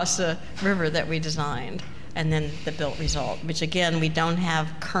park across the river that we designed, and then the built result, which again, we don't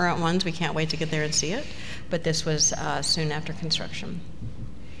have current ones. We can't wait to get there and see it, but this was soon after construction.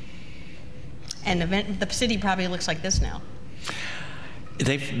 And the city probably looks like this now.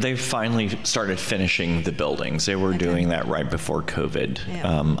 They've finally started finishing the buildings. They were doing that right before COVID.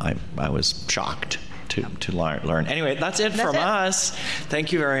 Yeah. I was shocked to learn. Anyway, that's it from us.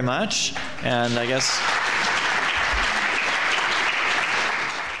 Thank you very much. And I guess.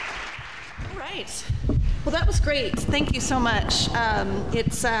 All right. Well, that was great. Thank you so much. Fu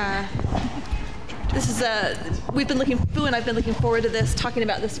and I've been looking forward to this, talking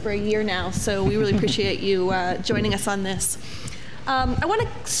about this for a year now. So we really appreciate you joining us on this. I want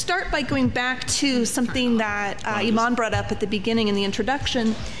to start by going back to something that Iman brought up at the beginning in the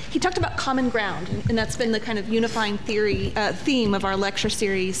introduction. He talked about common ground, and that's been the kind of unifying theme of our lecture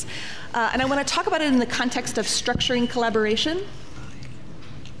series. And I want to talk about it in the context of structuring collaboration.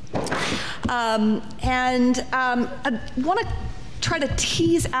 I want to try to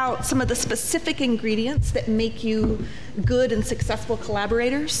tease out some of the specific ingredients that make you good and successful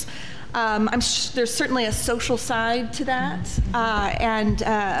collaborators. There's certainly a social side to that, and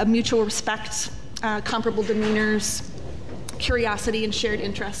a mutual respect, comparable demeanors, curiosity, and shared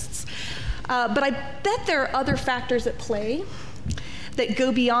interests. But I bet there are other factors at play that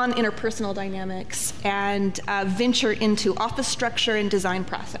go beyond interpersonal dynamics and venture into office structure and design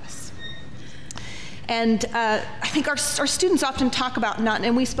process. And I think our students often talk about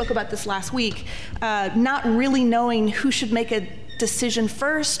and we spoke about this last week, not really knowing who should make a decision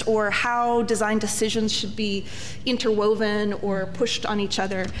first or how design decisions should be interwoven or pushed on each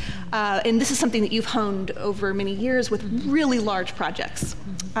other. And this is something that you've honed over many years with really large projects.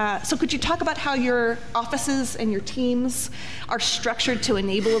 So could you talk about how your offices and your teams are structured to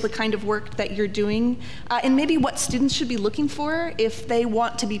enable the kind of work that you're doing, and maybe what students should be looking for if they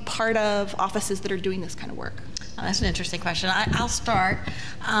want to be part of offices that are doing this kind of work? Oh, that's an interesting question. I'll start.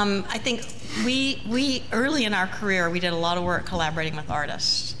 I think we early in our career, we did a lot of work collaborating with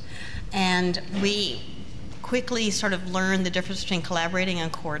artists. And we quickly sort of learned the difference between collaborating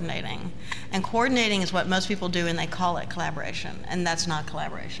and coordinating. And coordinating is what most people do, and they call it collaboration. And that's not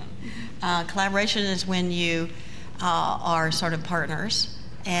collaboration. Collaboration is when you are sort of partners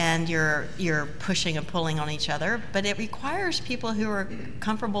and you're pushing and pulling on each other. But it requires people who are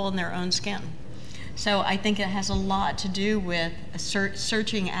comfortable in their own skin. So I think it has a lot to do with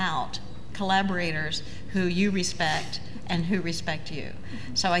searching out collaborators who you respect and who respect you.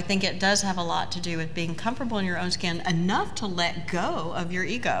 So I think it does have a lot to do with being comfortable in your own skin enough to let go of your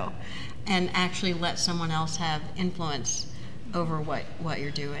ego and actually let someone else have influence over what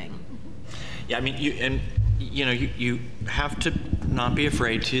you're doing. Yeah, I mean, you have to not be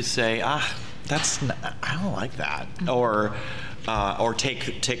afraid to say, I don't like that, or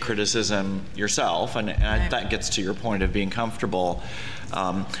take criticism yourself, and that gets to your point of being comfortable.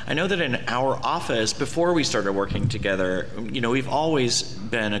 I know that in our office, before we started working together, we've always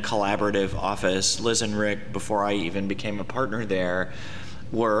been a collaborative office. Liz and Rick, before I even became a partner there,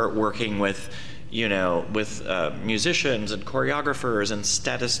 were working with musicians and choreographers and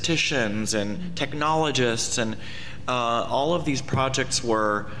statisticians and technologists, and all of these projects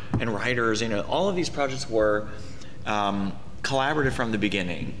were, and writers, all of these projects were collaborative from the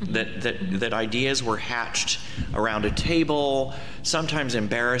beginning. That ideas were hatched around a table. Sometimes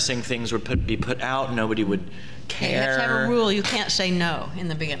embarrassing things would be put out. Nobody would care. You have to have a rule. You can't say no in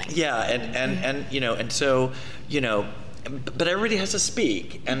the beginning. Yeah, and so but everybody has to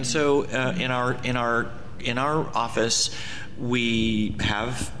speak. And so in our office, we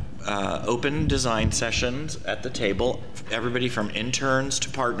have open design sessions at the table. Everybody from interns to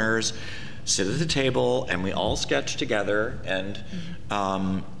partners sit at the table and we all sketch together, and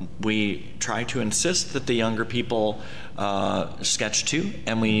we try to insist that the younger people sketch too,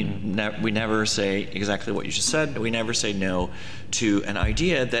 and we never say exactly what you just said. We never say no to an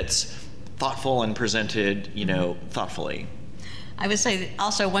idea that's thoughtful and presented, thoughtfully. I would say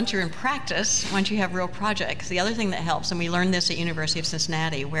also, once you're in practice, once you have real projects, the other thing that helps, and we learned this at University of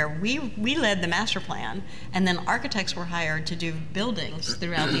Cincinnati, where we led the master plan, and then architects were hired to do buildings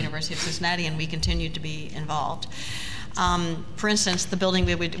throughout the University of Cincinnati, and we continued to be involved. For instance, the building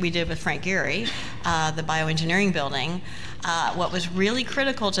we did with Frank Gehry, the bioengineering building, what was really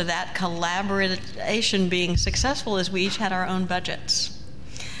critical to that collaboration being successful is we each had our own budgets.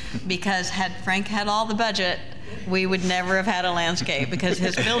 Because had Frank had all the budget, we would never have had a landscape, because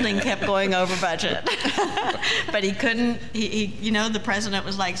his building kept going over budget. But he couldn't, the president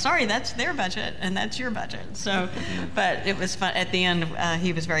was like, sorry, that's their budget and that's your budget. So, but it was fun. At the end,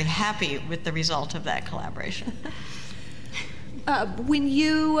 he was very happy with the result of that collaboration. When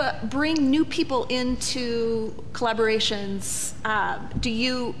you bring new people into collaborations, do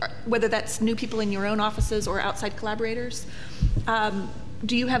you, whether that's new people in your own offices or outside collaborators,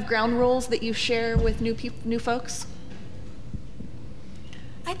 do you have ground rules that you share with new folks?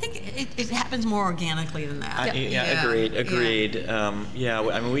 I think it happens more organically than that. Agreed. Yeah.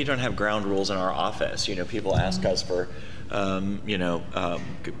 I mean, we don't have ground rules in our office. People ask us for,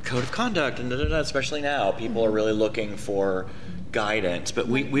 code of conduct, and especially now, people are really looking for guidance. But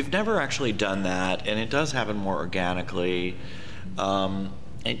we've never actually done that, and it does happen more organically. And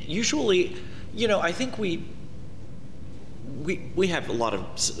usually, I think we have a lot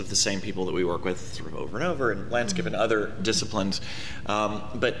of the same people that we work with sort of over and over in landscape and other disciplines,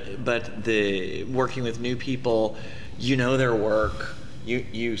 but the working with new people, their work,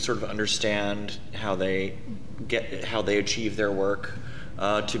 you sort of understand how they achieve their work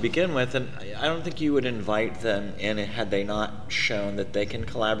to begin with, and I don't think you would invite them in had they not shown that they can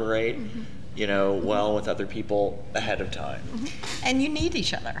collaborate well with other people ahead of time. And you need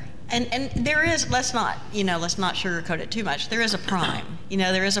each other. And there is, let's not sugarcoat it too much. There is a prime,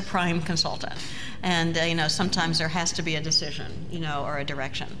 there is a prime consultant. And, sometimes there has to be a decision, or a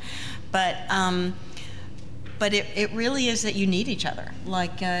direction. But it really is that you need each other.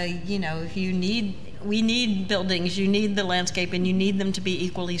 Like, we need buildings, you need the landscape, and you need them to be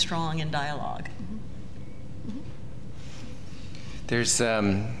equally strong in dialogue. There's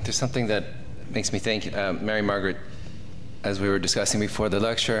something that makes me think, Mary Margaret, as we were discussing before the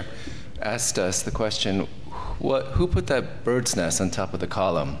lecture, asked us the question, who put that bird's nest on top of the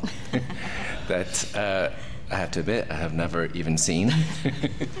column that I have to admit I have never even seen?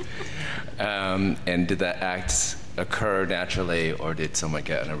 And did that act occur naturally, or did someone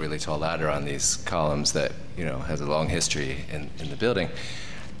get on a really tall ladder on these columns that has a long history in the building?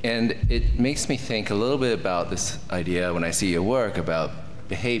 And it makes me think a little bit about this idea when I see your work about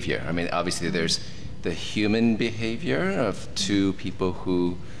behavior. I mean, obviously there's the human behavior of two people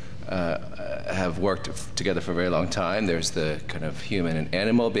who have worked together for a very long time. There's the kind of human and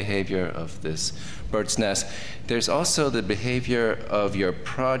animal behavior of this bird's nest. There's also the behavior of your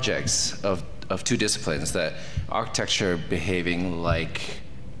projects of two disciplines, that architecture behaving like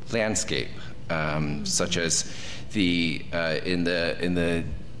landscape, such as in the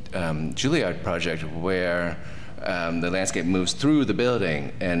Juilliard project, where the landscape moves through the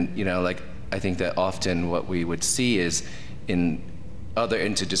building, and I think that often what we would see is in other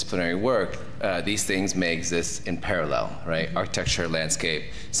interdisciplinary work, these things may exist in parallel, right? Architecture, landscape,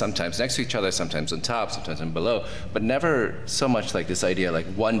 sometimes next to each other, sometimes on top, sometimes on below, but never so much like this idea like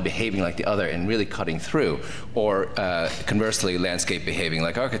one behaving like the other and really cutting through, or conversely, landscape behaving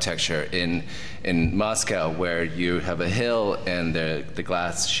like architecture in Moscow, where you have a hill and the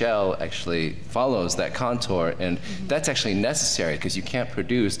glass shell actually follows that contour, and that's actually necessary because you can't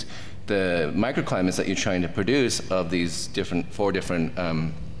produce the microclimates that you're trying to produce of these four different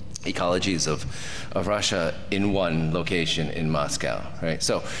ecologies of Russia in one location in Moscow, right?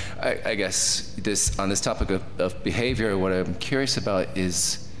 So I guess on this topic of behavior, what I'm curious about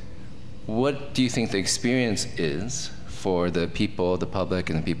is, what do you think the experience is for the people, the public,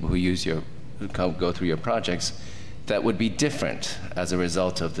 and the people who go through your projects that would be different as a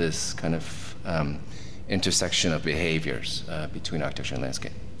result of this kind of intersection of behaviors between architecture and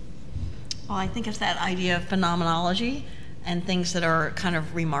landscape? Well, I think it's that idea of phenomenology and things that are kind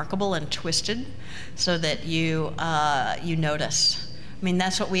of remarkable and twisted, so that you notice. I mean,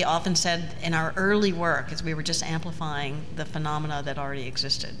 that's what we often said in our early work, is we were just amplifying the phenomena that already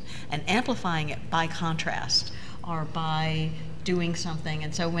existed, and amplifying it by contrast or by doing something.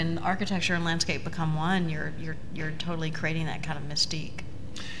 And so when architecture and landscape become one, you're totally creating that kind of mystique.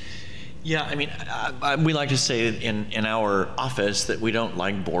 Yeah, I mean, we like to say in our office that we don't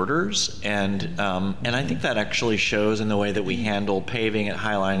like borders, and I think that actually shows in the way that we handle paving at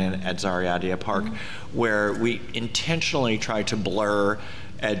Highline and at Zaryadye Park, where we intentionally try to blur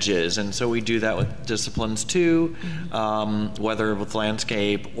edges, and so we do that with disciplines too, whether with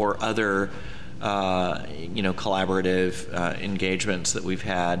landscape or other, collaborative engagements that we've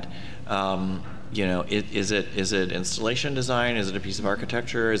had. Is it installation design? Is it a piece of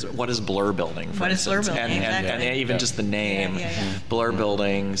architecture? What is blur building? For instance? Blur building? And even just the name, blur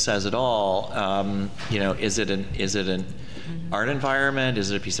building says it all. Is it an art environment?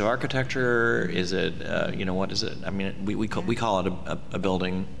 Is it a piece of architecture? Is it what is it? I mean, we call it a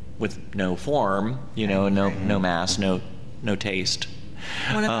building with no form, no mass, no taste.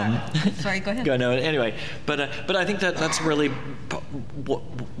 One of our, sorry, go ahead. No, anyway, but I think that's really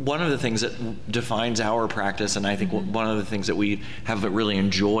one of the things that defines our practice, and I think one of the things that we have really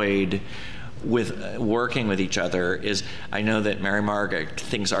enjoyed with working with each other is I know that Mary Margaret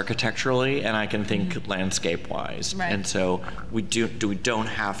thinks architecturally, and I can think landscape-wise, right. And so we don't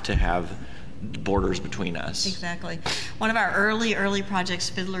have to have borders between us. Exactly. One of our early projects,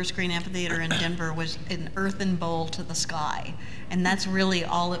 Fiddler's Green Amphitheater in Denver, was an earthen bowl to the sky. And that's really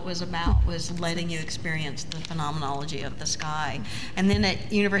all it was about, was letting you experience the phenomenology of the sky. And then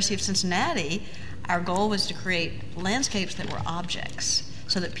at University of Cincinnati, our goal was to create landscapes that were objects,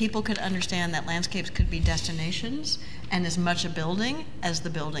 so that people could understand that landscapes could be destinations and as much a building as the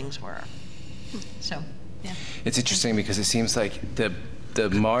buildings were. So, yeah. It's interesting because it seems like the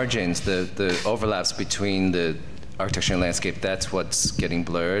margins, the overlaps between the architecture and landscape, that's what's getting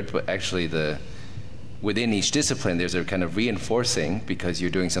blurred, but actually within each discipline there's a kind of reinforcing, because you're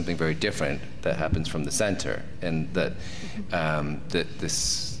doing something very different that happens from the center, and that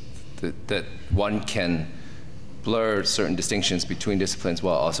that one can blur certain distinctions between disciplines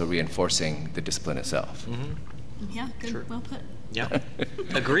while also reinforcing the discipline itself. Yeah, good, sure. Well put. Yeah,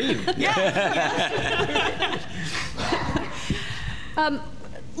 agreed.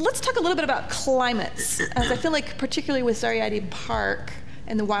 Let's talk a little bit about climates, as I feel like particularly with Zaryadye Park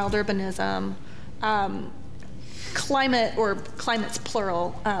and the wild urbanism, climate, or climates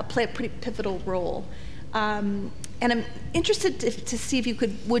plural, play a pretty pivotal role. And I'm interested to see if you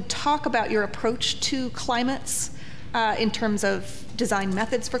would talk about your approach to climates in terms of design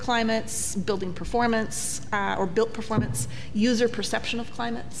methods for climates, building performance, or built performance, user perception of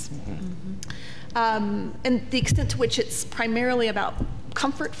climates. And the extent to which it's primarily about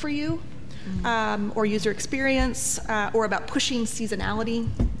comfort for you, or user experience, or about pushing seasonality.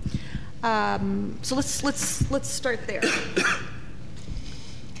 So let's start there.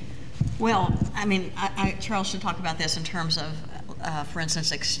 Well, I mean, Charles should talk about this in terms of, for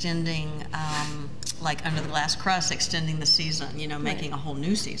instance, extending, like under the glass crust, extending the season, making a whole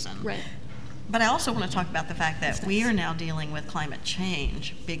new season. Right. But I also want to talk about the fact that we are now dealing with climate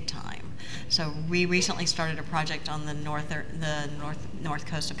change big time. So we recently started a project on the north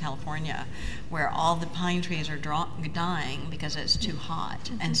coast of California, where all the pine trees are dying because it's too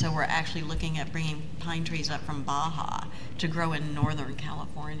hot. And so we're actually looking at bringing pine trees up from Baja to grow in northern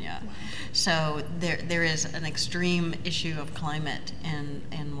California. So there is an extreme issue of climate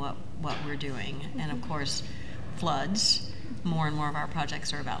in what we're doing. And of course, floods. More and more of our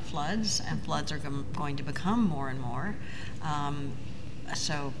projects are about floods, and floods are going to become more and more.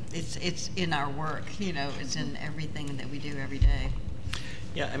 So it's in our work, it's in everything that we do every day.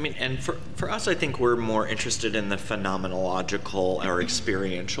 Yeah, I mean, and for us, I think we're more interested in the phenomenological or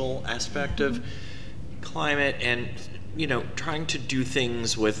experiential aspect of climate, and trying to do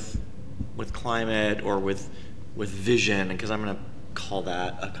things with climate or with vision, because I'm going to call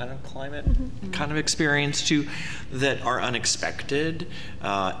that a kind of climate kind of experience too, that are unexpected,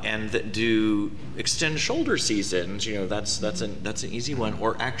 and that do extend shoulder seasons. That's an easy one,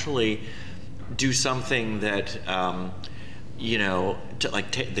 or actually do something that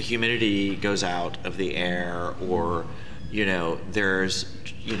the humidity goes out of the air, or there's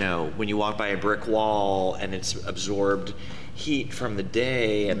when you walk by a brick wall and it's absorbed heat from the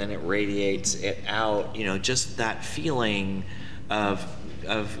day and then it radiates it out, just that feeling of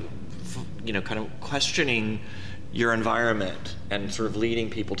kind of questioning your environment and sort of leading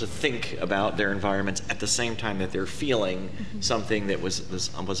people to think about their environments at the same time that they're feeling something that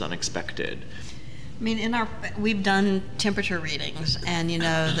was unexpected. I mean, we've done temperature readings, and you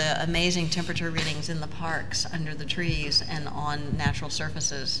know, the amazing temperature readings in the parks under the trees and on natural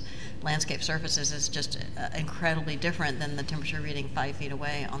surfaces, landscape surfaces, is just incredibly different than the temperature reading 5 feet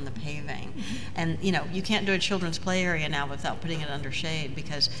away on the paving. And you know, you can't do a children's play area now without putting it under shade,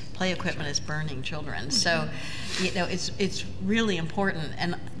 because play equipment is burning children. So, you know, it's really important.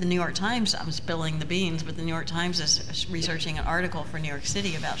 And the New York Times, I'm spilling the beans, but the New York Times is researching an article for New York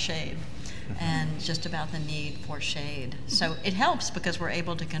City about shade, and just about the need for shade. So it helps, because we're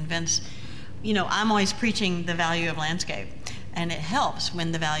able to convince, you know, I'm always preaching the value of landscape, and it helps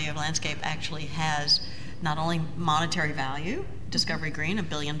when the value of landscape actually has not only monetary value, Discovery Green, $1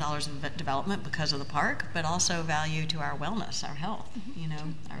 billion of development because of the park, but also value to our wellness, our health, you know,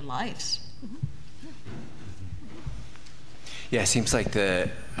 our lives. Yeah, it seems like the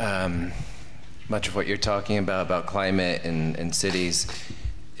much of what you're talking about climate and cities,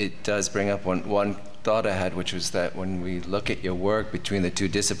 it does bring up one thought I had, which was that when we look at your work between the two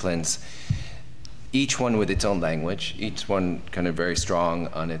disciplines, each one with its own language, each one kind of very strong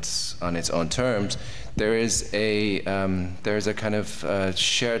on its own terms, there is a kind of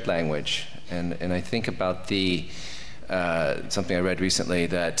shared language, and I think about the something I read recently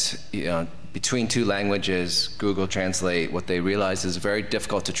that, you know, between two languages, Google Translate, what they realized is very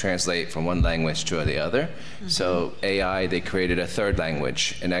difficult to translate from one language to the other. So AI, they created a third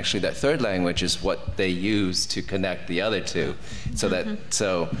language, and actually that third language is what they use to connect the other two. So that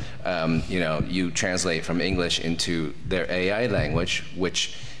you know, you translate from English into their AI language,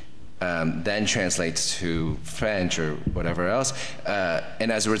 which then translates to French or whatever else,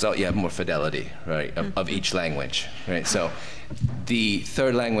 and as a result, you have more fidelity, right, of each language, right? So the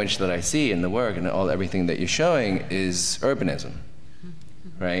third language that I see in the work and everything that you're showing is urbanism,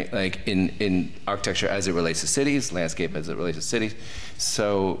 right? Like in architecture as it relates to cities, landscape as it relates to cities.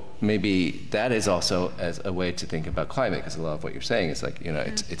 So maybe that is also as a way to think about climate, because a lot of what you're saying is like, you know,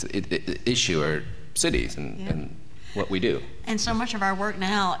 it's issue or cities and what we do. And so much of our work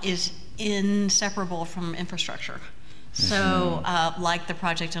now is inseparable from infrastructure. So like the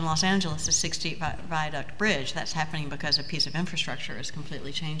project in Los Angeles, the 60 viaduct bridge, that's happening because a piece of infrastructure is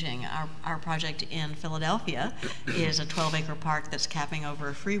completely changing. Our project in Philadelphia is a 12-acre park that's capping over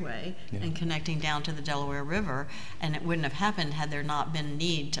a freeway and connecting down to the Delaware River, and it wouldn't have happened had there not been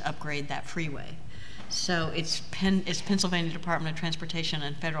need to upgrade that freeway. So it's Pennsylvania Department of Transportation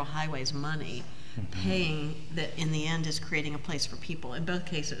and Federal Highways money paying that in the end is creating a place for people. In both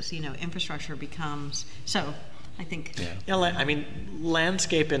cases, you know, infrastructure becomes, so I think. Yeah, I mean,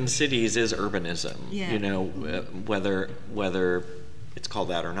 landscape in cities is urbanism, you know, whether it's called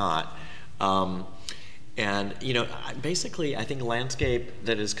that or not. And, you know, basically, I think landscape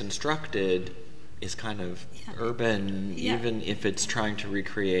that is constructed is kind of urban, even if it's trying to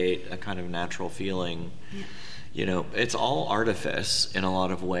recreate a kind of natural feeling. You know, it's all artifice in a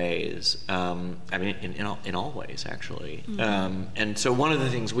lot of ways. I mean, in all ways, actually. And so one of the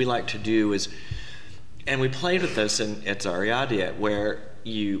things we like to do is, and we played with this at Zaryadye, where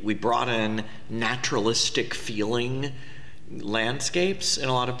we brought in naturalistic feeling landscapes in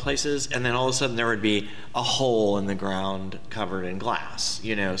a lot of places, and then all of a sudden there would be a hole in the ground covered in glass,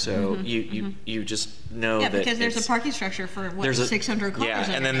 you know, so you just know that because there's a parking structure for what, 600 cars.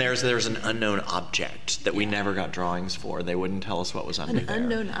 Yeah, and then there's an unknown object that we never got drawings for. They wouldn't tell us what was under there. An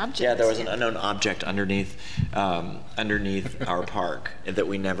unknown object. Yeah, there was an unknown object underneath our park that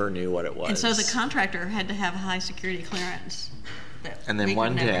we never knew what it was. And so the contractor had to have a high security clearance. And then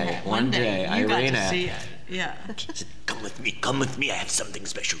one day, you got Irina, to see it. Yeah. She said, come with me, I have something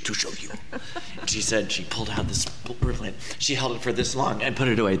special to show you. And she said, she pulled out this booklet, she held it for this long and put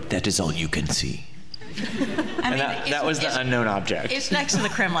it away. That is all you can see. I mean, that was the unknown object. It's next to the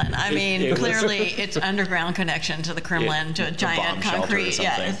Kremlin. I mean, clearly it's underground connection to the Kremlin, to a giant concrete,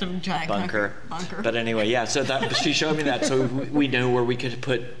 it's a giant bunker. But anyway, so she showed me that, so we knew where we could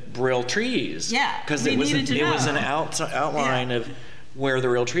put real trees. Yeah, because it was an outline of where the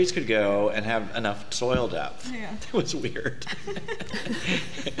real trees could go and have enough soil depth. Yeah. It was weird.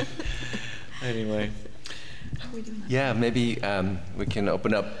 Anyway. Yeah, maybe we can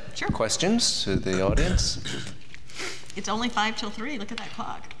open up questions to the audience. It's only 5 till 3. Look at that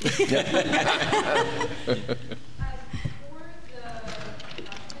clock. For the part, did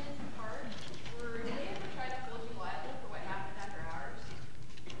they ever try to hold you liable for what happened after hours?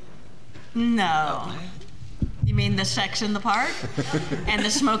 No. You mean the sex in the park? And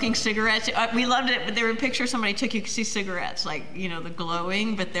the smoking cigarettes? We loved it, but there were pictures somebody took, you could see cigarettes, like, you know, the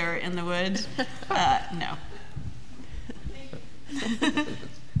glowing, but they're in the woods. No.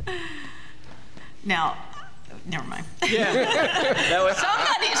 Now, never mind. Yeah, that was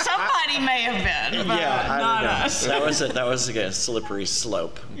somebody may have been. but I not don't know. us. That was a slippery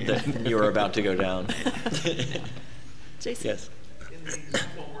slope that you were about to go down. Jason? Yes. In the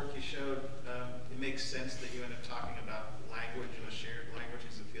example work you showed, it makes sense that you end up talking about language and a shared language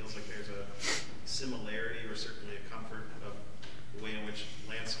because it feels like there's a similarity or certainly a comfort of the way in which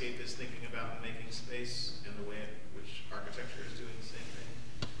landscape is thinking about and making space and the way in which architecture is doing the same thing.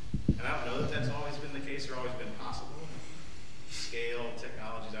 And I don't know that that's always been the case or always been possible. Scale,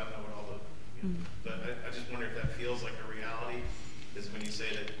 technologies, I don't know what all the, but I just wonder if that feels like a reality, is when you say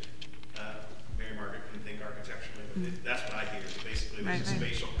that Mary Margaret can think architecturally, but that's what I hear. So basically, there's a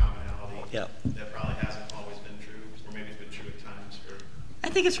spatial commonality that probably hasn't always been true, or maybe it's been true at times. I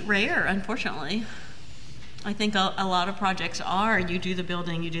think it's rare, unfortunately. I think a lot of projects are, you do the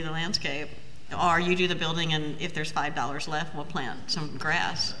building, you do the landscape, or you do the building, and if there's $5 left, we'll plant some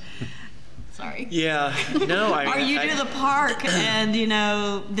grass. Sorry. Yeah. No, I mean, or you do the park, and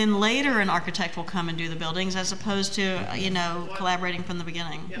then later an architect will come and do the buildings, as opposed to collaborating from the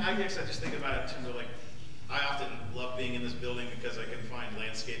beginning. Yeah, I guess I just think about it in terms of I often love being in this building because I can find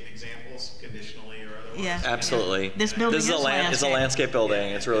landscape examples conditionally or otherwise. Yeah. Absolutely. This building is a it's a landscape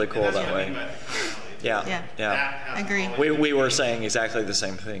building. It's really cool that way. Yeah. I agree. We were saying exactly the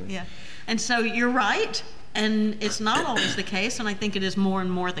same thing. Yeah. And so you're right, and it's not always the case, and I think it is more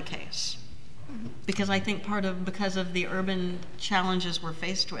and more the case. Because I think because of the urban challenges we're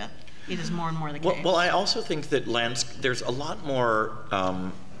faced with, it is more and more the case. Well, I also think that there's a lot more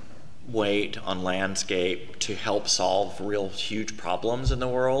weight on landscape to help solve real huge problems in the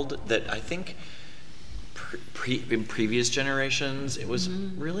world that I think in previous generations it was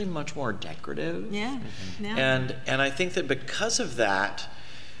really much more decorative. Yeah. And I think that because of that,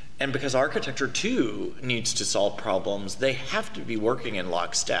 and because architecture too needs to solve problems, they have to be working in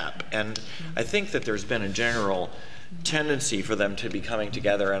lockstep. And I think that there's been a general tendency for them to be coming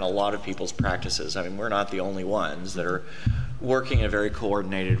together in a lot of people's practices. I mean, we're not the only ones that are working in a very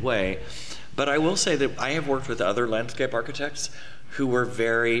coordinated way. But I will say that I have worked with other landscape architects who were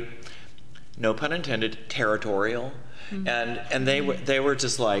very, no pun intended, territorial. And they were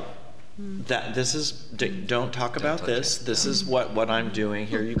just like, don't talk about this. This is what I'm doing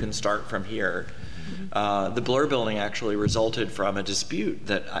here. You can start from here. The Blur building actually resulted from a dispute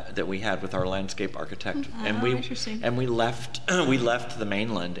that we had with our landscape architect, and we left the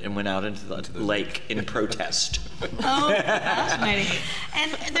mainland and went out into the lake in protest. Oh, fascinating.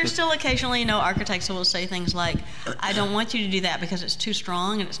 And there's still occasionally, architects who will say things like, "I don't want you to do that because it's too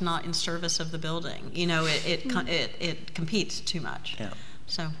strong and it's not in service of the building. It competes too much." Yeah.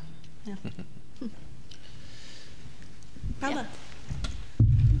 So. Yeah. Paula.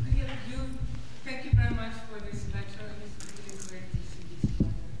 Thank you very much for this lecture. It's really great to see these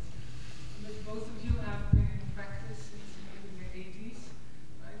projects. But both of you have been in practice since maybe the 80s,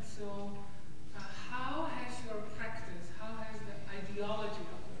 right? So how has your practice, how has the ideology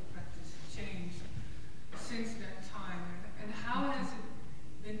of your practice changed since that time? And how has it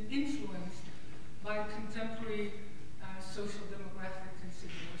been influenced by contemporary social demographic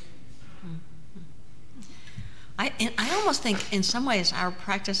considerations? I almost think in some ways our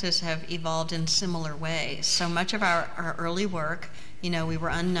practices have evolved in similar ways. So much of our early work, we were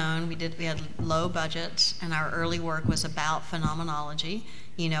unknown, we had low budgets, and our early work was about phenomenology.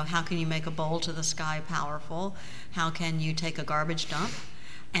 How can you make a bowl to the sky powerful? How can you take a garbage dump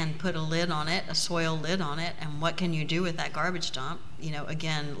and put a lid on it, a soil lid on it, and what can you do with that garbage dump?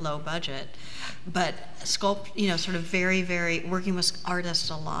 Again, low budget. But sort of very, very, working with artists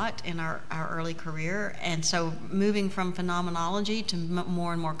a lot in our early career, and so moving from phenomenology to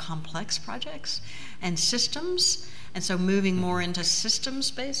more and more complex projects and systems, and so moving more into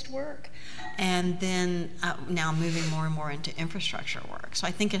systems-based work, and then now moving more and more into infrastructure work. So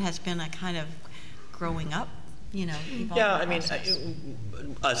I think it has been a kind of growing up, Yeah, I mean,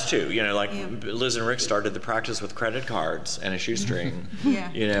 us too. Liz and Rick started the practice with credit cards and a shoestring.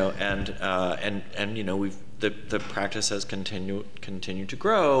 And we've the practice has continued to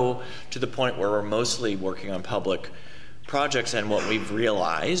grow to the point where we're mostly working on public projects. And what we've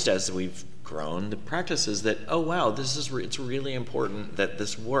realized as we've grown the practice is that, oh wow, it's really important that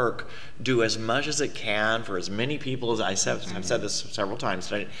this work do as much as it can for as many people as I've said this several times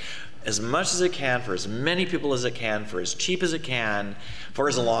tonight. As much as it can, for as many people as it can, for as cheap as it can, for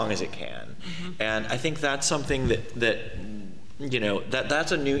as long as it can. And I think that's something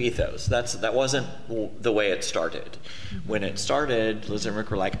that's a new ethos. That wasn't the way it started. When it started, Liz and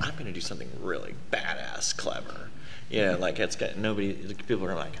Rick were like, I'm going to do something really badass, clever. You know, like it's got nobody. People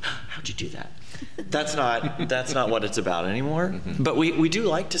are like, "How'd you do that?" That's not what it's about anymore. But we do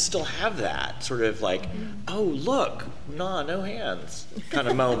like to still have that sort of like, "Oh look, no hands" kind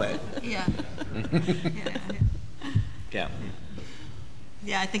of moment. Yeah. Yeah.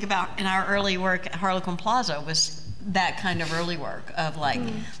 Yeah, I think about in our early work at Harlequin Plaza was that kind of early work of like,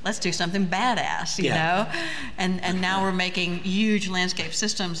 let's do something badass, you know? And now we're making huge landscape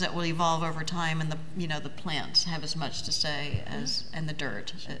systems that will evolve over time, and the plants have as much to say as, and the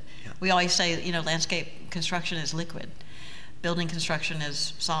dirt. We always say, landscape construction is liquid. Building construction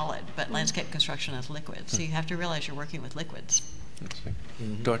is solid, but landscape construction is liquid. So you have to realize you're working with liquids.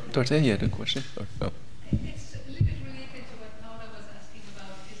 Dorothy, you had a question? Oh. It's a little bit related to what Paula was asking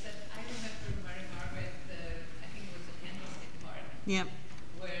about, is that I remember Margaret, I think it was the Candlestick Park, Yep.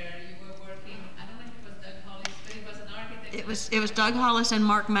 where you were working, I don't know if it was Doug Hollis, but it was an architect. It was Doug Hollis and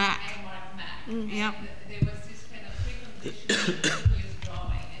Mark Mack. And Mark Mack. Yep. And there was this kind of precondition that you use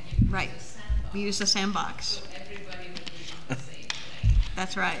drawing, and you Right. use a sandbox. We use the sandbox. So everybody would be on the same plane.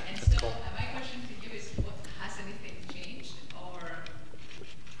 That's right. And so my question to you is, has anything changed, or?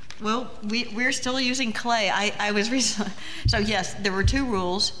 Well, we're still using clay. I was recently, so yes, there were 2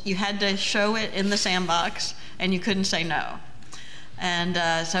 rules. You had to show it in the sandbox, and you couldn't say no. And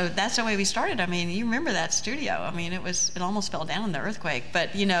so that's the way we started. I mean, you remember that studio. I mean, it almost fell down in the earthquake,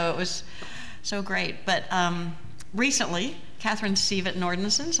 but it was so great. But recently, Catherine Sievert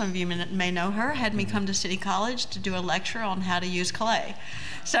Nordenson, some of you may know her, had me come to City College to do a lecture on how to use clay.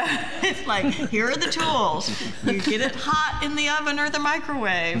 So it's like, here are the tools. You get it hot in the oven or the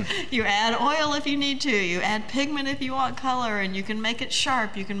microwave. You add oil if you need to. You add pigment if you want color, and you can make it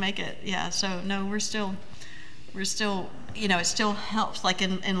sharp. You can make it, so no, we're still, it still helps. Like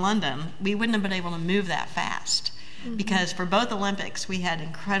in London, we wouldn't have been able to move that fast. Because for both Olympics, we had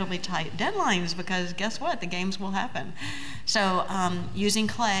incredibly tight deadlines because guess what? The games will happen. So using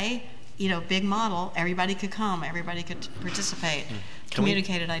clay, big model, everybody could come, everybody could participate,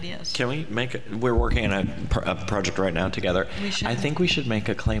 communicated ideas. Can we we're working on a project right now together. We should. I think we should make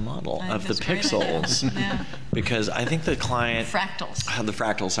a clay model of the pixels. Yeah. Because I think the client... Fractals. The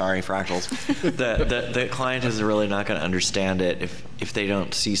fractals. the client is really not going to understand it if they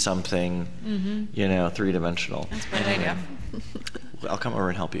don't see something, 3-dimensional. That's a great idea. I'll come over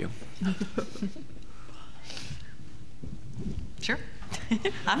and help you. Sure.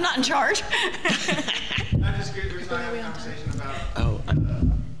 I'm not in charge. I'm just curious, we're starting a conversation about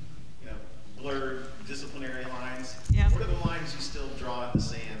blurred disciplinary lines. Yeah. What are the lines you still draw in the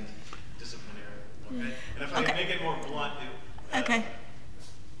sand disciplinary? Okay? And if I can make it more blunt, Okay.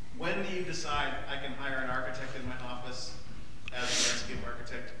 when do you decide I can hire an architect in my office as a landscape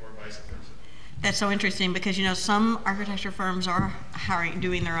architect or vice versa? That's so interesting because some architecture firms are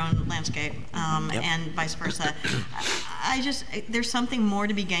doing their own landscape, and vice versa. There's something more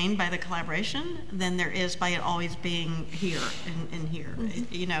to be gained by the collaboration than there is by it always being here and here.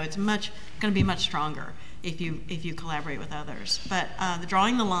 It's going to be much stronger if you collaborate with others. But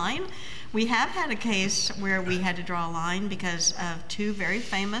drawing the line, we have had a case where we had to draw a line because of 2 very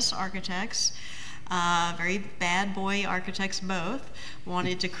famous architects. Very bad boy architects both,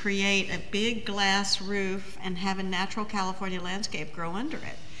 wanted to create a big glass roof and have a natural California landscape grow under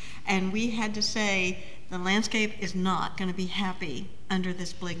it. And we had to say, the landscape is not going to be happy under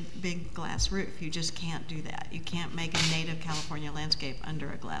this big glass roof. You just can't do that. You can't make a native California landscape under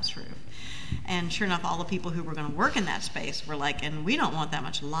a glass roof. And sure enough, all the people who were going to work in that space were like, and we don't want that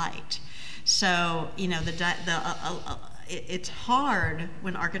much light. So, it's hard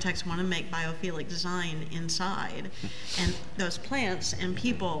when architects want to make biophilic design inside, and those plants and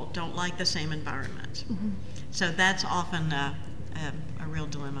people don't like the same environment. So that's often a real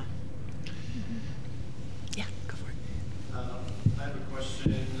dilemma. Yeah, go for it. I have a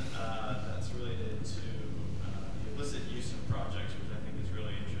question that's related to the illicit use of projects, which I think is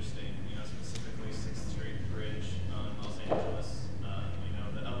really interesting. Specifically 6th Street Bridge in Los Angeles.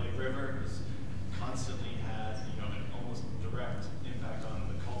 The LA River has constantly had an almost direct impact on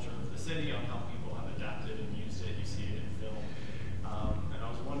the culture of the city, on how people have adapted and used it. You see it in film. And I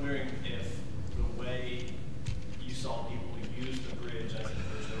was wondering if the way you saw people use the bridge as it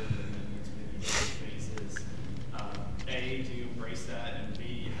first opened in its medieval phases, A, do you embrace that, and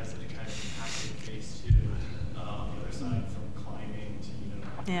B, has it kind of impacted phase 2 on the other side, from climbing to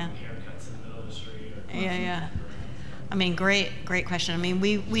haircuts in the middle of the street? Or I mean, great question. I mean,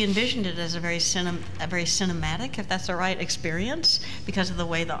 we envisioned it as a very cinematic, if that's the right experience, because of the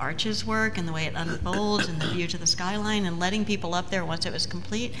way the arches work and the way it unfolds and the view to the skyline and letting people up there once it was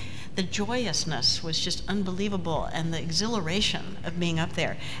complete. The joyousness was just unbelievable, and the exhilaration of being up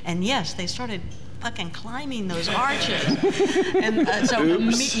there. And yes, they started fucking climbing those arches. And so,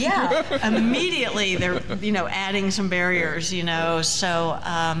 immediately they're, adding some barriers, so,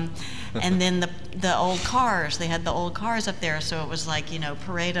 and then the old cars, they had the old cars up there, so it was like,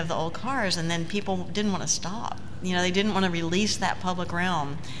 parade of the old cars, and then people didn't want to stop. They didn't want to release that public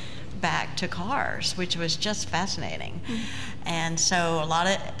realm back to cars, which was just fascinating. And so a lot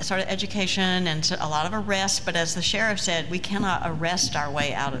of sort of education and a lot of arrests, but as the sheriff said, we cannot arrest our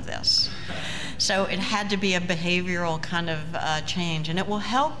way out of this. So it had to be a behavioral kind of change, and it will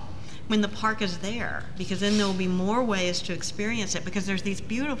help when the park is there, because then there will be more ways to experience it, because there's these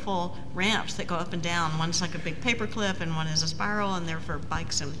beautiful ramps that go up and down. One's like a big paperclip, and one is a spiral, and they're for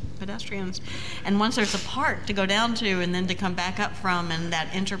bikes and pedestrians. And once there's a park to go down to and then to come back up from, and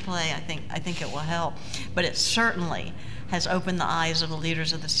that interplay, I think it will help. But it certainly has opened the eyes of the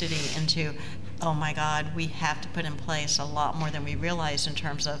leaders of the city into, oh my God, we have to put in place a lot more than we realize in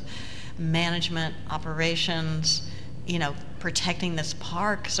terms of management, operations, protecting this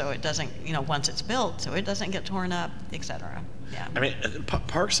park so it doesn't, once it's built, so it doesn't get torn up, et cetera. Yeah. I mean,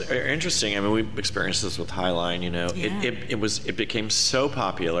 parks are interesting. I mean, we experienced this with Highline. It became so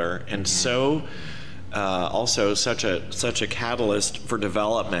popular and so also such a catalyst for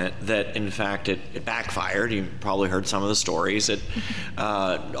development that, in fact, it backfired. You probably heard some of the stories that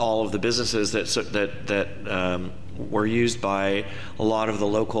all of the businesses that were used by a lot of the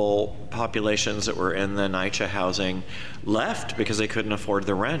local populations that were in the NYCHA housing left because they couldn't afford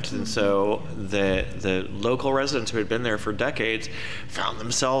the rent. And so the local residents who had been there for decades found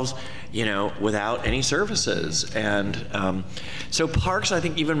themselves, without any services. And so parks, I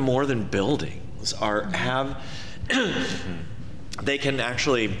think, even more than buildings, they can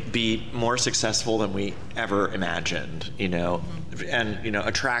actually be more successful than we ever imagined, and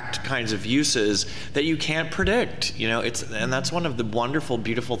attract kinds of uses that you can't predict. And that's one of the wonderful,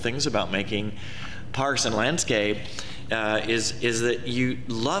 beautiful things about making parks and landscape, is that you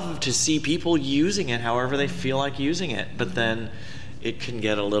love to see people using it however they feel like using it, but then it can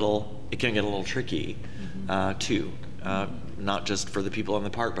get a little tricky too, not just for the people in the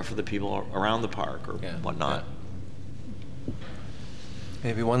park, but for the people around the park or whatnot. Yeah.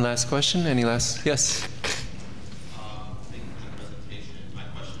 Maybe one last question. Any last? Yes. Thank you for the presentation. My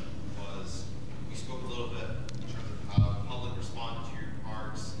question was, we spoke a little bit in terms of how the public responded to your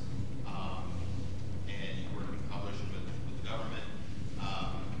parks, and you work in collaboration with the government.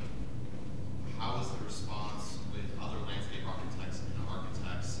 How is the response with other landscape architects and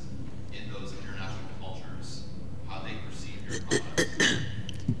architects in those international cultures, how they perceive your products?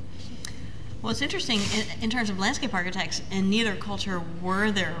 Well, it's interesting in terms of landscape architects. In neither culture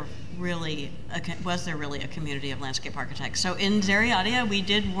was there really a community of landscape architects. So in Zaryadye, we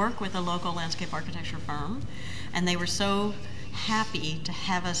did work with a local landscape architecture firm, and they were so happy to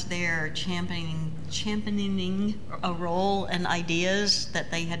have us there championing a role and ideas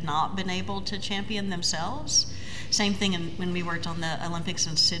that they had not been able to champion themselves. Same thing when we worked on the Olympics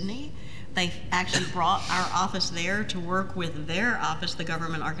in Sydney. They actually brought our office there to work with their office, the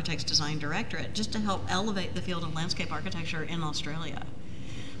Government Architects Design Directorate, just to help elevate the field of landscape architecture in Australia.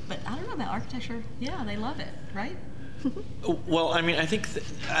 But I don't know about architecture. Yeah, they love it, right? Well, I mean, I think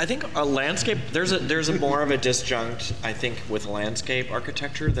a landscape, there's a more of a disjunct, I think, with landscape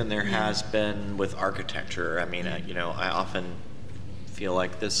architecture than there has been with architecture. I mean, I often feel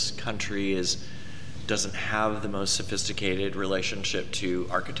like this country doesn't have the most sophisticated relationship to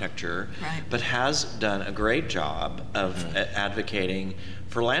architecture, but has done a great job of advocating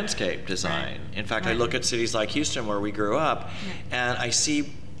for landscape design. In fact, I look at cities like Houston, where we grew up, and I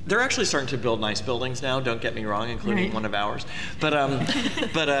see they're actually starting to build nice buildings now. Don't get me wrong, including one of ours. But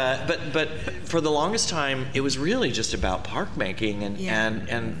but for the longest time, it was really just about park making,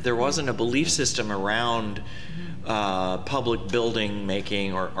 and there wasn't a belief system around public building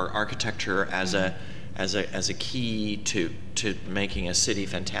making or architecture as a key to making a city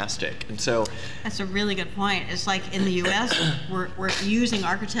fantastic. And so that's a really good point. It's like in the U.S., we're using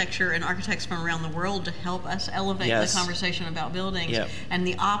architecture and architects from around the world to help us elevate the conversation about buildings, and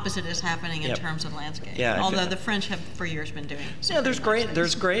the opposite is happening in terms of landscape. Although the French have for years been doing.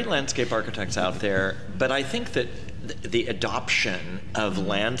 There's great landscape architects out there, but I think that the adoption of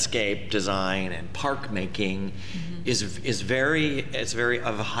landscape design and park making is very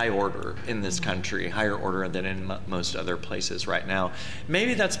of a high order in this country, higher order than in most other places right now.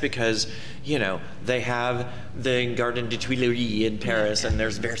 Maybe that's because they have the Garden des Tuileries in Paris, and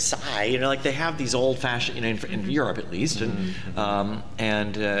there's Versailles. Like they have these old-fashioned, in Europe at least, and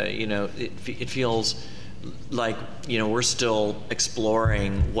it feels like we're still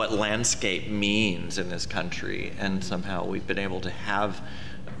exploring what landscape means in this country, and somehow we've been able to have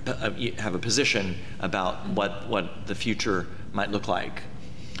have a position about what the future might look like.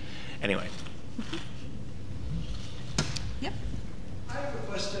 Anyway. Yep. I have a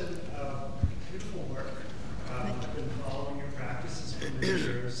question. Beautiful work. I've been following your practices for many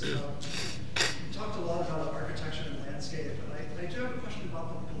years. You talked a lot about architecture and landscape, and I do have a question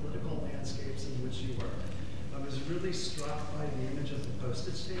about the political landscapes in which you work. I was really struck by the image of the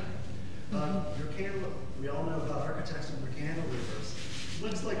postage stamp. We all know about architects and their cantilevers. It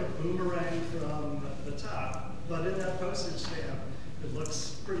looks like a boomerang from the top, but in that postage stamp, it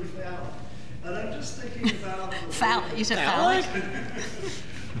looks pretty phallic. And I'm just thinking about phallic. You said phallic?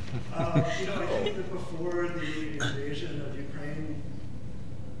 I think that before the invasion of Ukraine,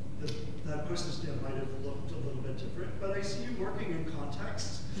 that postage stamp might have looked a little bit different. But I see you working in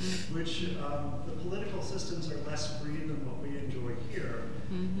contexts which the political systems are less free than what we enjoy here.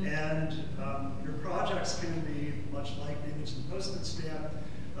 And your projects can be much like the image of the postage stamp,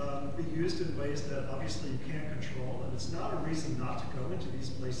 be used in ways that obviously you can't control. And it's not a reason not to go into these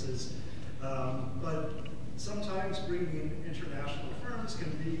places. But sometimes bringing in international firms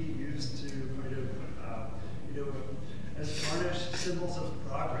can be used to kind of, as tarnished symbols of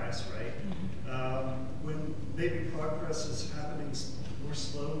progress, right? When maybe progress is happening more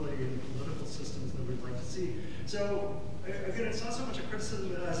slowly in political systems than we'd like to see. So again, it's not so much a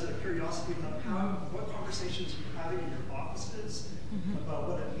criticism as a curiosity about what conversations you're having in your offices about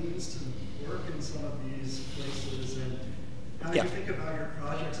what it means to work in some of these places and how you think about your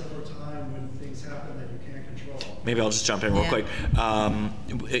projects over time when things happen that you can't control. Maybe I'll just jump in real quick. I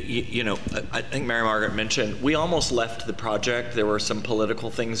think Mary Margaret mentioned, we almost left the project. There were some political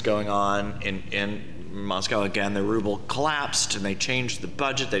things going on in Moscow. Again, the ruble collapsed and they changed the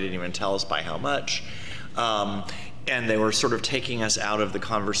budget. They didn't even tell us by how much. And they were sort of taking us out of the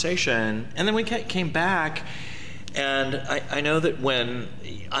conversation. And then we came back, and I know that when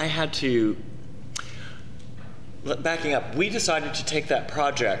I had to, backing up, we decided to take that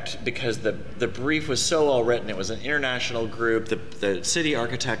project because the brief was so well written. It was an international group. The city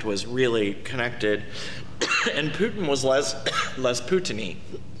architect was really connected, and Putin was less Putin-y.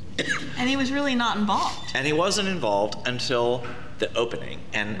 And he was really not involved. And he wasn't involved until the opening.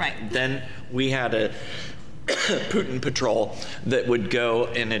 And then we had a Putin patrol that would go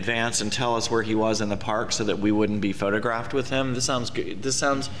in advance and tell us where he was in the park so that we wouldn't be photographed with him. This sounds good. This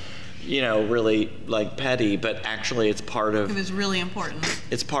sounds, really like petty, but actually it's part of... It was really important.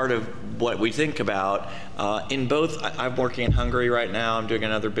 It's part of what we think about. In both, I'm working in Hungary right now. I'm doing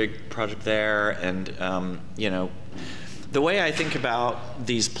another big project there. And, the way I think about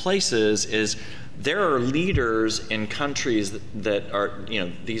these places is there are leaders in countries that are,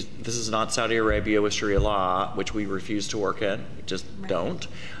 this is not Saudi Arabia with Sharia law, which we refuse to work in, we just don't.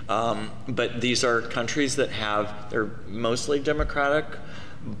 But these are countries that they're mostly democratic,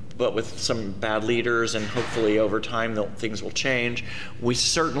 but with some bad leaders, and hopefully over time things will change. We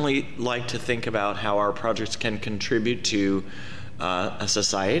certainly like to think about how our projects can contribute to a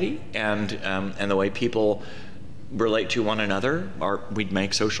society and the way people relate to one another. We'd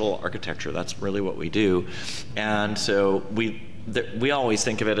make social architecture. That's really what we do. And so we always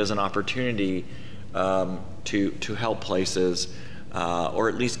think of it as an opportunity to help places, or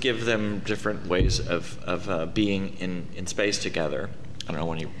at least give them different ways of being in space together. I don't know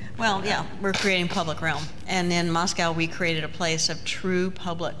when you... Well, yeah, we're creating public realm. And in Moscow, we created a place of true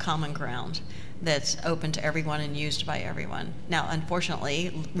public common ground that's open to everyone and used by everyone. Now,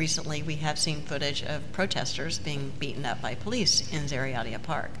 unfortunately, recently we have seen footage of protesters being beaten up by police in Zaryadye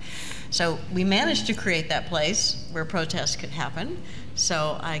Park. So we managed to create that place where protests could happen.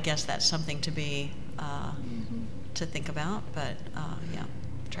 So I guess that's something to be, to think about, but yeah,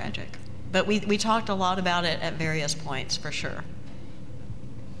 tragic. But we talked a lot about it at various points, for sure.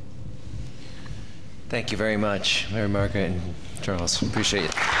 Thank you very much, Mary Margaret and Charles. Appreciate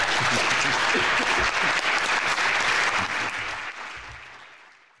it.